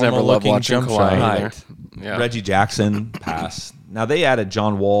Kawhi has never loved watching jump Kawhi shot. either. Right. Yeah. Reggie Jackson pass. Now they added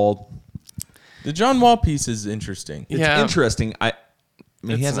John Wall. The John Wall piece is interesting. It's interesting. I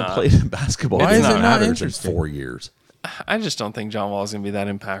mean, he hasn't played in basketball. Why is it not in interesting? 4 years. I just don't think John Wall is going to be that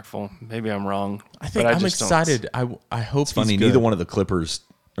impactful. Maybe I'm wrong. I'm excited. I hope it's funny. He's good. Neither one of the Clippers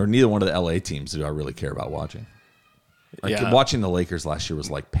or neither one of the LA teams do I really care about watching. Watching the Lakers last year was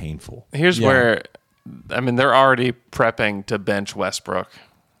like painful. Here's where, I mean, they're already prepping to bench Westbrook,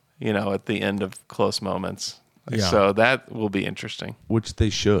 at the end of close moments. So that will be interesting. Which they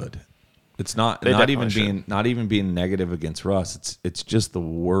should. It's not even being negative against Russ. It's just the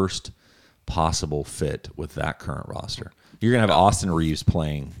worst possible fit with that current roster. You're gonna have Austin Reeves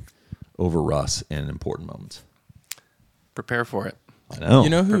playing over Russ in important moments. Prepare for it. I know.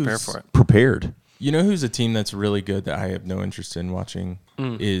 Prepare for it. Prepared. You know who's a team that's really good that I have no interest in watching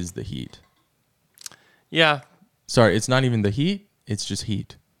is the Heat. Yeah. Sorry, it's not even the Heat. It's just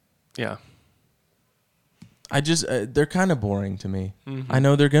Heat. Yeah. They're kind of boring to me. I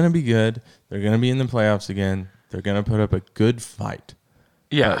know they're going to be good. They're going to be in the playoffs again. They're going to put up a good fight.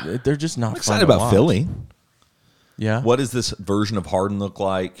 Yeah. They're just not I'm fun excited to about watch. Philly. Yeah. What does this version of Harden look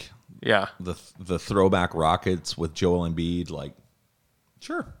like? Yeah. The throwback Rockets with Joel Embiid, like,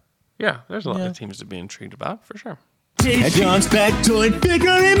 sure. Yeah, there's a lot of teams to be intrigued about, for sure. Take John's back to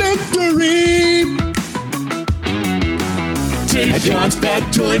invigoramentary. Take John's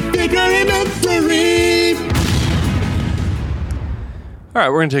back to invigoramentary. All right,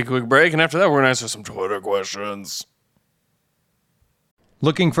 we're going to take a quick break, and after that, we're going to answer some Twitter questions.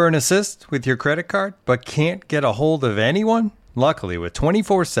 Looking for an assist with your credit card, but can't get a hold of anyone? Luckily, with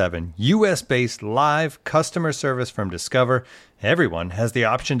 24/7 U.S.-based live customer service from Discover, everyone has the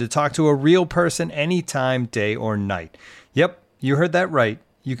option to talk to a real person anytime, day or night. Yep, you heard that right.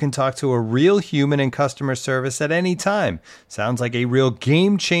 You can talk to a real human in customer service at any time. Sounds like a real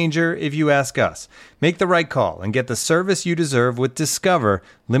game changer if you ask us. Make the right call and get the service you deserve with Discover.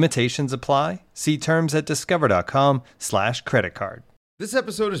 Limitations apply. See terms at discover.com/creditcard. This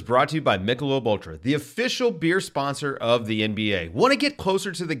episode is brought to you by Michelob Ultra, the official beer sponsor of the NBA. Want to get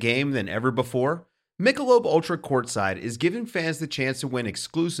closer to the game than ever before? Michelob Ultra Courtside is giving fans the chance to win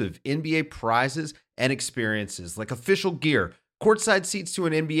exclusive NBA prizes and experiences like official gear, courtside seats to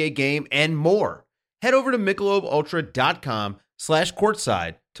an NBA game, and more. Head over to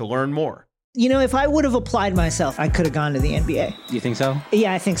MichelobUltra.com/courtside to learn more. You know, if I would have applied myself, I could have gone to the NBA. You think so?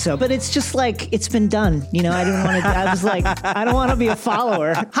 Yeah, I think so. But it's just like, it's been done. You know, I didn't want to, I was like, I don't want to be a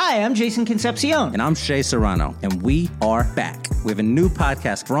follower. Hi, I'm Jason Concepcion. And I'm Shea Serrano. And we are back. We have a new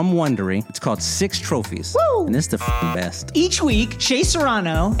podcast from Wondery. It's called Six Trophies. Woo! And it's the best. Each week, Shea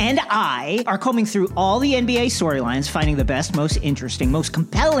Serrano and I are combing through all the NBA storylines, finding the best, most interesting, most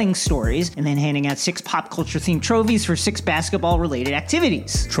compelling stories, and then handing out 6 pop culture themed trophies for 6 basketball related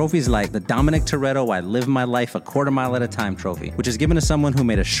activities. Trophies like the Dominic Toretto I Live My Life a Quarter Mile at a Time trophy, which is given to someone who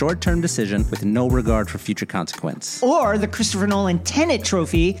made a short-term decision with no regard for future consequence. Or the Christopher Nolan Tenet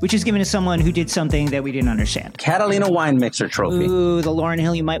trophy, which is given to someone who did something that we didn't understand. Catalina Wine Mixer trophy. Ooh, the Lauryn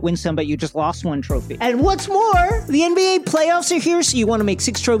Hill You Might Win Some But You Just Lost One trophy. And what's more, the NBA playoffs are here, so you want to make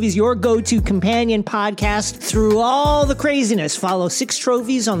Six Trophies your go-to companion podcast through all the craziness. Follow Six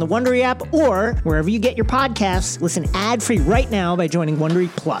Trophies on the Wondery app or wherever you get your podcasts. Listen ad-free right now by joining Wondery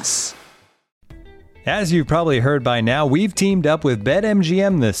Plus. As you've probably heard by now, we've teamed up with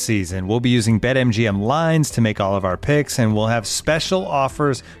BetMGM this season. We'll be using BetMGM lines to make all of our picks, and we'll have special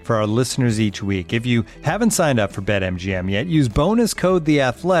offers for our listeners each week. If you haven't signed up for BetMGM yet, use bonus code The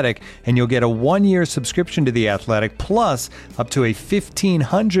Athletic, and you'll get a 1-year subscription to The Athletic, plus up to a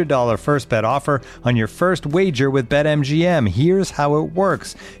 $1,500 first bet offer on your first wager with BetMGM. Here's how it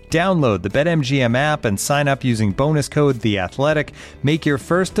works. Download the BetMGM app and sign up using bonus code The Athletic. Make your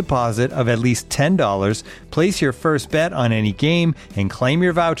first deposit of at least $10. Place your first bet on any game and claim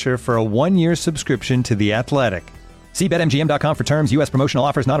your voucher for a 1-year subscription to The Athletic. See BetMGM.com for terms. U.S. promotional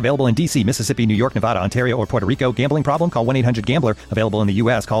offers not available in D.C., Mississippi, New York, Nevada, Ontario, or Puerto Rico. Gambling problem? Call 1-800-GAMBLER. Available in the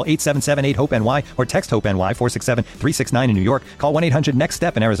U.S. Call 877-8-HOPE-NY or text HOPE-NY 467-369 in New York. Call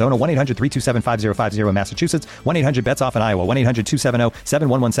 1-800-NEXT-STEP in Arizona. 1-800-327-5050 in Massachusetts. 1-800-BETS-OFF in Iowa.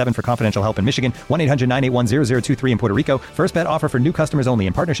 1-800-270-7117 for confidential help in Michigan. 1-800-981-0023 in Puerto Rico. First bet offer for new customers only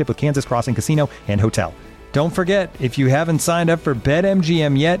in partnership with Kansas Crossing Casino and Hotel. Don't forget, if you haven't signed up for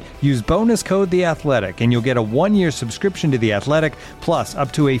BetMGM yet, use bonus code The Athletic, and you'll get a 1-year subscription to The Athletic, plus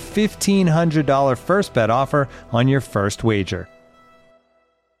up to a $1,500 first bet offer on your first wager.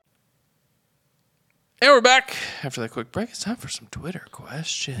 And we're back after that quick break. It's time for some Twitter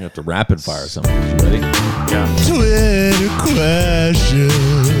questions. You have to rapid fire something. You ready? Yeah. Twitter questions.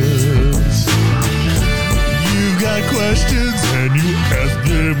 You got questions and you ask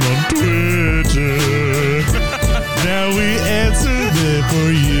them on Twitter. Now we answer them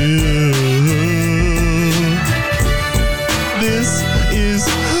for you. This is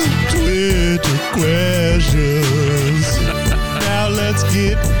Twitter questions. Now let's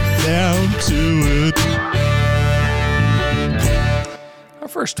get down to it. Our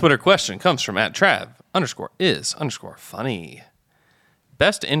first Twitter question comes from @Trav_is_funny.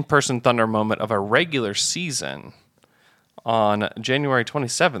 Best in-person Thunder moment of a regular season. On January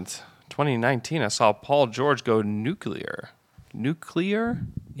 27th, 2019, I saw Paul George go nuclear. Nuclear?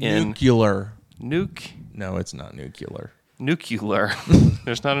 Nuclear. Nuke? No, it's not nuclear. Nuclear.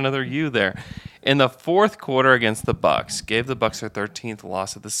 There's not another U there. In the fourth quarter against the Bucks, gave the Bucks their 13th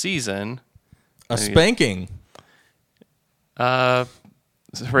loss of the season. A spanking.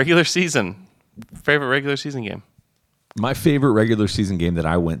 Regular season. Favorite regular season game? My favorite regular season game that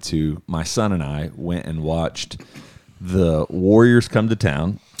I went to, my son and I went and watched the Warriors come to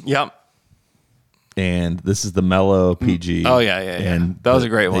town. Yep. And this is the Mellow PG. Oh, yeah. And that was a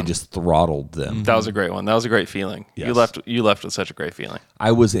great one. They just throttled them. That was a great one. That was a great feeling. Yes. You left with such a great feeling.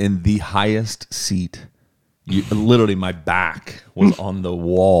 I was in the highest seat. Literally, my back was on the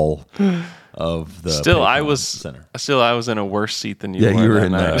wall of the I was center. I was in a worse seat than you. Yeah, were you were that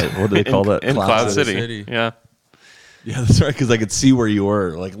in night. what do they call that? In Cloud City. Yeah. Yeah, that's right. Because I could see where you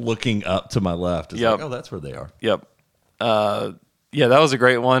were, like looking up to my left. It's yep. like, oh, that's where they are. Yep. Yeah, that was a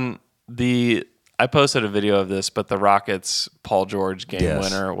great one. I posted a video of this, but the Rockets Paul George game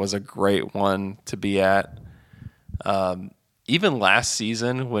winner was a great one to be at. Even last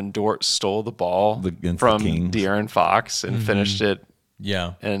season when Dort stole the ball from De'Aaron Fox and finished it,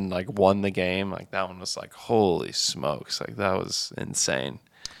 and like won the game, like that one was like holy smokes, like that was insane.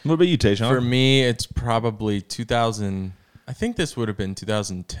 What about you, Tayshaun? For me, it's probably 2000. I think this would have been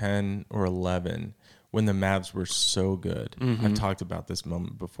 2010 or 11 when the Mavs were so good. I've talked about this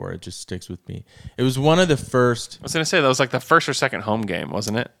moment before. It just sticks with me. It was one of the first. I was going to say that was like the first or second home game,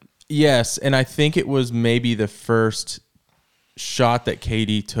 wasn't it? Yes, and I think it was maybe the first shot that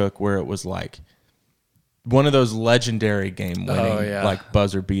KD took where it was like one of those legendary game winning like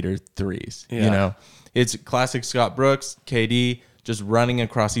buzzer beater threes. Yeah. You know, it's classic Scott Brooks, KD just running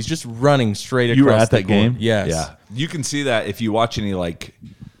across. He's just running straight across. You were at the that court. game? Yes. Yeah. You can see that if you watch any, like,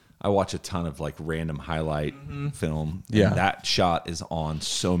 I watch a ton of like random highlight film. And Yeah. that shot is on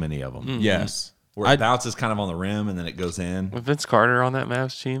so many of them. Yes. Where it bounces kind of on the rim and then it goes in. Was Vince Carter on that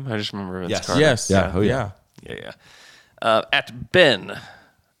Mavs team? I just remember Vince Yes. Carter. Yes. Yeah. Oh, yeah. Yeah. At Ben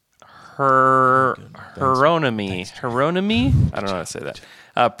Hieronymy. I don't know how to say that.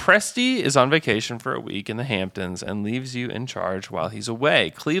 Presti is on vacation for a week in the Hamptons and leaves you in charge while he's away.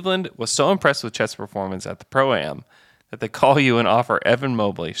 Cleveland was so impressed with Chet's performance at the Pro-Am that they call you and offer Evan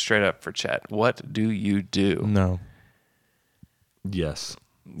Mobley straight up for Chet. What do you do? No. Yes.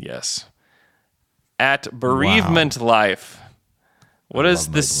 Yes. At Bereavement Life. What is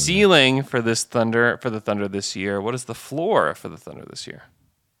the ceiling for the Thunder this year? What is the floor for the Thunder this year?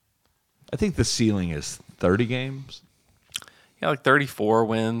 I think the ceiling is 30 games. Yeah, like 34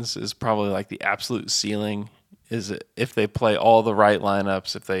 wins is probably like the absolute ceiling. Is it if they play all the right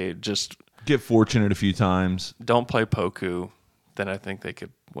lineups, if they just get fortunate a few times, don't play Poku, then I think they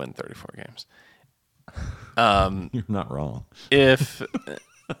could win 34 games. You're not wrong. If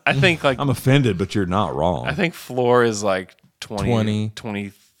I think like I'm offended, but you're not wrong. I think floor is like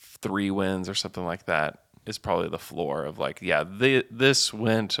 23 wins or something like that is probably the floor of like, yeah, this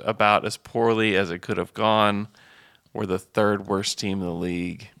went about as poorly as it could have gone. We're the third worst team in the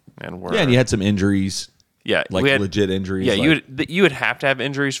league, and we're and you had some injuries. Yeah, like legit injuries. Yeah, like, you would have to have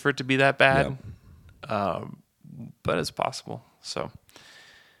injuries for it to be that bad, but it's possible. So,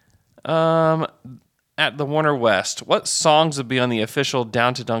 at the Warner West, what songs would be on the official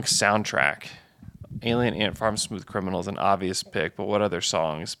Down to Dunk soundtrack? Alien Ant Farm, Smooth Criminals, an obvious pick, but what other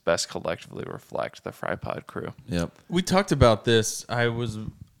songs best collectively reflect the FryPod crew? Yep. We talked about this. I was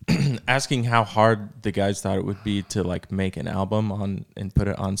asking how hard the guys thought it would be to like make an album on and put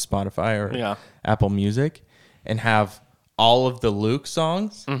it on Spotify or Apple Music and have all of the Luke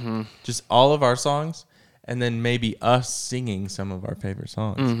songs, just all of our songs, and then maybe us singing some of our favorite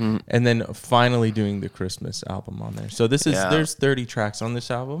songs, and then finally doing the Christmas album on there. So this is there's 30 tracks on this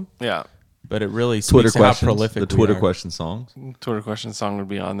album. Yeah. But it really Twitter speaks to how questions, prolific the Twitter question songs. Twitter question song would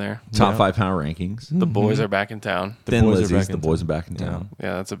be on there. Top 5 power rankings. The boys are back in town. Thin Lizzy's The Boys Are Back in Town.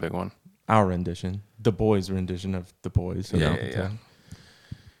 Yeah, that's a big one. Our rendition. The boys' rendition of The Boys. Yeah.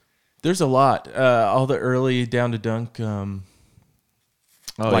 There's a lot. All the early Down to Dunk. We had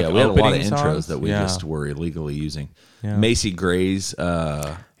a lot of opening intros songs. that we just were illegally using. Yeah. Macy Gray's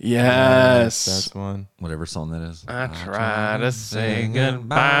Yes. That's one. Whatever song that is. I try to say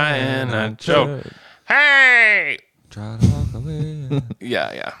goodbye and I choke. Hey! Try to walk away.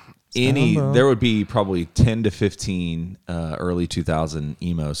 Yeah. There would be probably 10 to 15 early 2000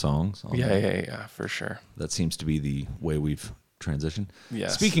 emo songs. Yeah, for sure. That seems to be the way we've transitioned.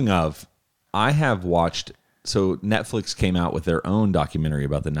 Yes. Speaking of, I have watched, so Netflix came out with their own documentary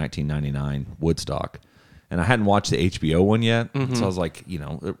about the 1999 Woodstock. And I hadn't watched the HBO one yet. So I was like,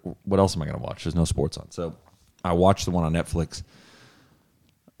 what else am I going to watch? There's no sports on. So I watched the one on Netflix.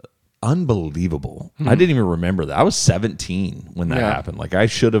 Unbelievable. I didn't even remember that. I was 17 when that happened. Like, I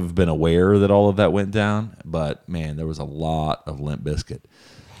should have been aware that all of that went down. But, man, there was a lot of Limp Bizkit.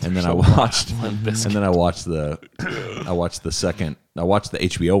 And then I watched the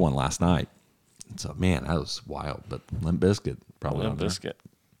HBO one last night. So, man, that was wild. But Limp Bizkit probably Limp Bizkit.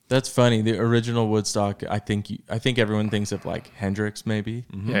 That's funny. The original Woodstock, I think everyone thinks of like Hendrix maybe.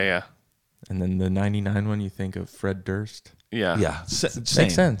 Yeah. And then the 99 one, you think of Fred Durst. Yeah.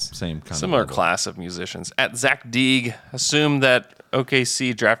 Makes sense. Same kind Similar of class of musicians. At Zach Deeg, assume that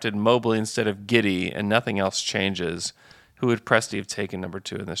OKC drafted Mobley instead of Giddey and nothing else changes. Who would Presti have taken number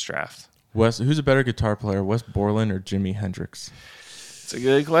 2 in this draft? Who's a better guitar player, Wes Borland or Jimi Hendrix? It's a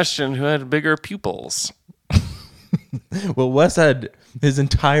good question. Who had bigger pupils? Well, Wes had his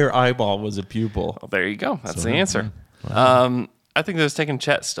entire eyeball was a pupil. Well, there you go. That's the answer. Wow. I think they was taking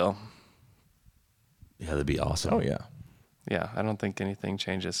Chet still. Yeah, that'd be awesome. Oh, yeah. Yeah, I don't think anything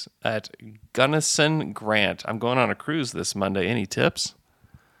changes. At Gunnison Grant, I'm going on a cruise this Monday. Any tips?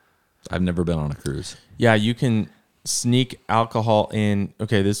 I've never been on a cruise. Yeah, you can sneak alcohol in.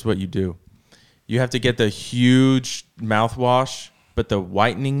 Okay, this is what you do. You have to get the huge mouthwash, but the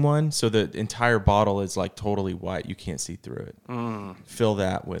whitening one, so the entire bottle is like totally white. You can't see through it. Fill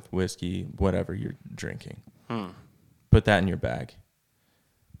that with whiskey, whatever you're drinking. Put that in your bag.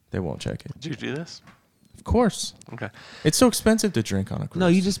 They won't check it. Did you do this? Of course. Okay. It's so expensive to drink on a cruise. No,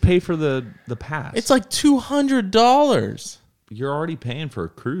 you just pay for the pass. It's like $200. You're already paying for a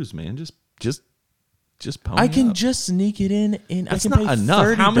cruise, man. Just Just pony I can up. just sneak it in, and That's I can not pay enough.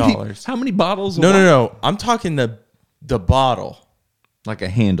 $30. How many bottles? of No, wine? no. I'm talking the bottle. Like a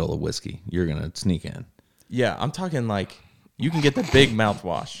handle of whiskey. You're gonna sneak in. Yeah, I'm talking like you can get the big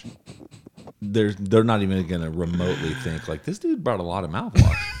mouthwash. They're not even gonna remotely think like this dude brought a lot of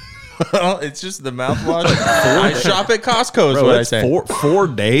mouthwash. Well, it's just the mouthwash. I shop at Costco is Bro, what I it's say. 4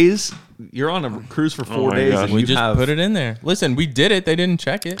 days. You're on a cruise for 4 days. And We you just have put it in there. Listen, we did it. They didn't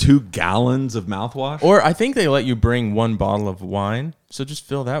check it. 2 gallons of mouthwash. Or I think they let you bring 1 bottle of wine, so just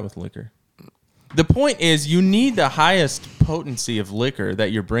fill that with liquor. The point is, you need the highest potency of liquor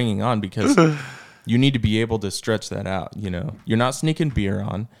that you're bringing on because you need to be able to stretch that out. You know, you're not sneaking beer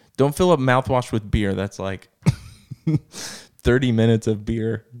on. Don't fill up mouthwash with beer. That's like 30 minutes of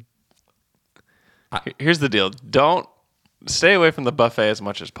beer. Here's the deal. Don't stay away from the buffet as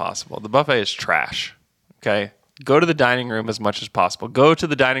much as possible. The buffet is trash. Okay? Go to the dining room as much as possible. Go to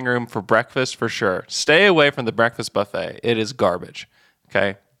the dining room for breakfast for sure. Stay away from the breakfast buffet. It is garbage.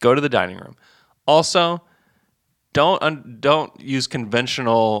 Okay? Go to the dining room. Also, don't use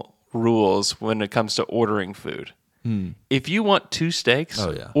conventional rules when it comes to ordering food. If you want 2 steaks,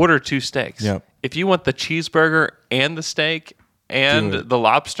 order 2 steaks. Yep. If you want the cheeseburger and the steak and the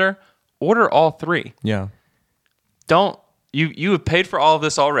lobster, order all 3. Yeah. You have paid for all of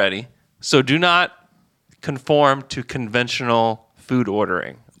this already, so do not conform to conventional food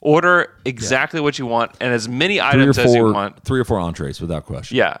ordering. Order exactly what you want and as many items as you want. 3 or 4 entrees without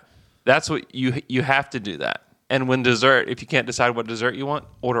question. Yeah. That's what you have to do that. And when dessert, if you can't decide what dessert you want,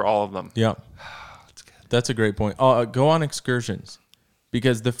 order all of them. Yeah. That's a great point. Go on excursions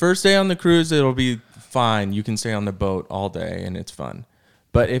because the first day on the cruise, it'll be fine. You can stay on the boat all day and it's fun.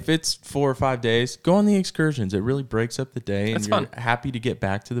 But if it's 4 or 5 days, go on the excursions. It really breaks up the day and you're happy to get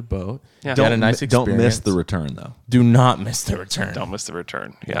back to the boat. Yeah. Get a nice experience. Don't miss the return, though. Do not miss the return. Don't miss the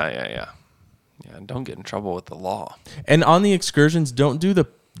return. Yeah. And don't get in trouble with the law. And on the excursions, don't do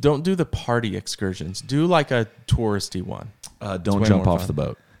the party excursions. Do like a touristy one. Don't jump off the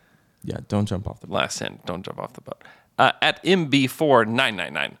boat. Yeah, don't jump off the boat. Last hint, don't jump off the boat. At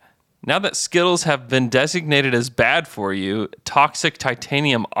MB4999, now that Skittles have been designated as bad for you, toxic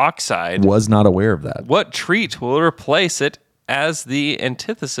titanium oxide, Was not aware of that. what treat will replace it as the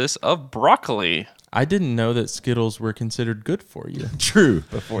antithesis of broccoli? I didn't know that Skittles were considered good for you. True.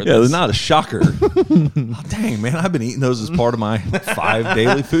 Before Yeah, this. it's not a shocker. Oh, dang, man. I've been eating those as part of my 5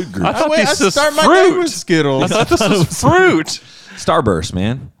 daily food groups. I start my day with Skittles. I thought this was fruit. Starburst,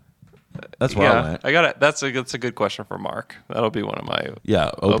 man. That's where I went. I got it. That's a good question for Mark. That'll be one of my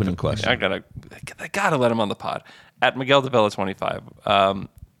opening question. I gotta let him on the pod. At Miguel Devella 25,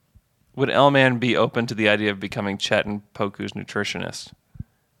 would L-Man be open to the idea of becoming Chet and Poku's nutritionist?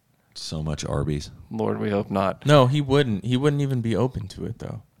 So much Arby's. Lord, we hope not. No, he wouldn't. He wouldn't even be open to it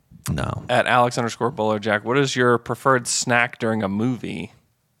though. No. At Alex_Bowler Jack, what is your preferred snack during a movie?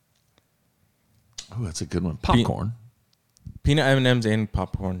 Oh, that's a good one. Popcorn. Peanut M&Ms and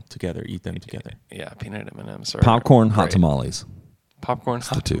popcorn together. Eat them together. Yeah, peanut M&Ms. Popcorn, hot great. tamales. Popcorn,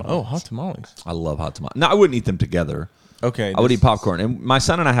 The 2. Oh, hot tamales. I love hot tamales. No, I wouldn't eat them together. Okay. I would eat popcorn. And my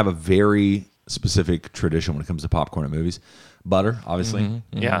son and I have a very specific tradition when it comes to popcorn at movies. Butter, obviously.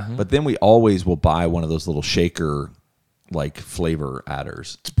 Yeah. But then we always will buy one of those little shaker like flavor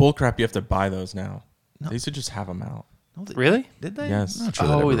adders. It's bullcrap. You have to buy those now. They used to just have them out. Really? Did they? Yes. I'm not sure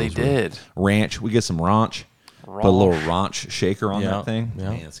that ever they was really- did. Ranch. We get some ranch. Put a little ranch shaker on that thing. Yeah.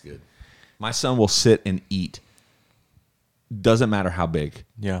 Man, that's good. My son will sit and eat. Doesn't matter how big.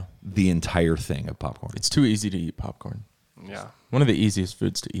 Yeah. The entire thing of popcorn. It's too easy to eat popcorn. Yeah. One of the easiest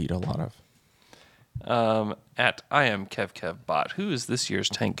foods to eat a lot of. At I am Kev Bot, who is this year's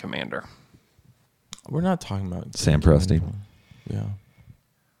tank commander? We're not talking about Sam Presti. Yeah.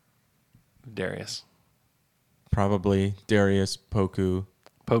 Darius. Probably Darius, Poku.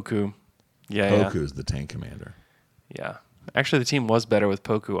 Yeah. Poku's the tank commander. Yeah. Actually, the team was better with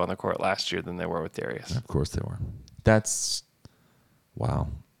Poku on the court last year than they were with Darius. Of course they were. That's wow.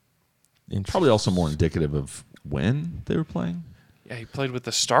 Probably also more indicative of when they were playing. Yeah, he played with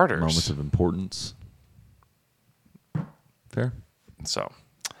the starters. Moments of importance. Fair. So,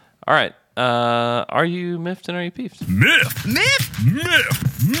 all right. Are you miffed and are you peeved? Miffed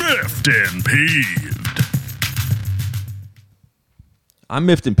and peeved. I'm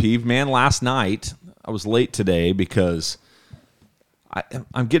miffed and peeved, man. Last night, I was late today because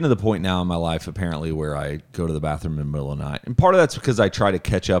I'm getting to the point now in my life, apparently, where I go to the bathroom in the middle of the night. And part of that's because I try to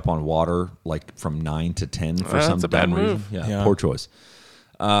catch up on water, like from 9 to 10 for some that's a bad dumb reason. move. Yeah, poor choice.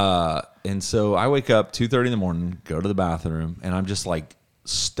 And so I wake up 2:30 in the morning, go to the bathroom, and I'm just like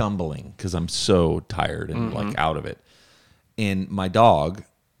stumbling because I'm so tired and like out of it. And my dog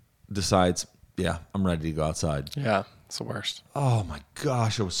decides, yeah, I'm ready to go outside. Yeah, it's the worst. Oh my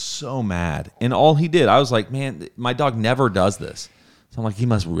gosh, I was so mad. And all he did, I was like, man, my dog never does this. So I'm like, he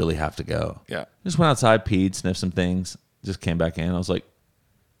must really have to go. Yeah. Just went outside, peed, sniffed some things, just came back in. I was like,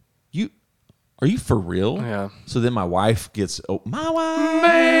 are you for real? Yeah. So then my wife gets, my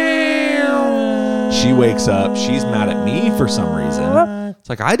wife. She wakes up. She's mad at me for some reason. It's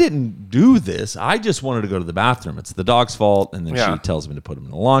like, I didn't do this. I just wanted to go to the bathroom. It's the dog's fault. And then she tells me to put him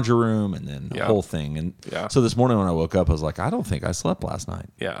in the laundry room and then the whole thing. And so this morning when I woke up, I was like, I don't think I slept last night.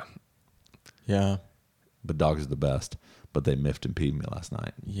 Yeah. Yeah. But dogs are the best. But they miffed and peed me last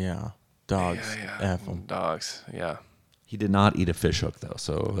night. Yeah. Dogs. F 'em. Dogs. Yeah. He did not eat a fish hook though,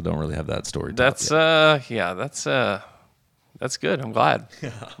 so I don't really have that story. That's that's good. I'm glad.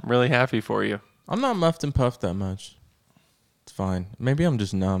 I'm really happy for you. I'm not muffed and puffed that much. It's fine. Maybe I'm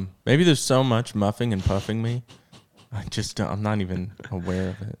just numb. Maybe there's so much muffing and puffing me. I'm not even aware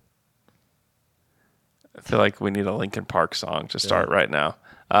of it. I feel like we need a Linkin Park song to start right now.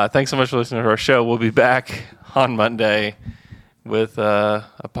 Thanks so much for listening to our show. We'll be back on Monday with a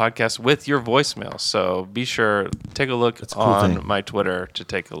podcast with your voicemail. So be sure take a look on my Twitter to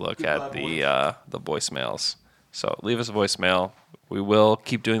take a look at the voicemails. So leave us a voicemail. We will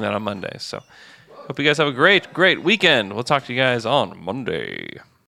keep doing that on Monday. So hope you guys have a great weekend. We'll talk to you guys on Monday.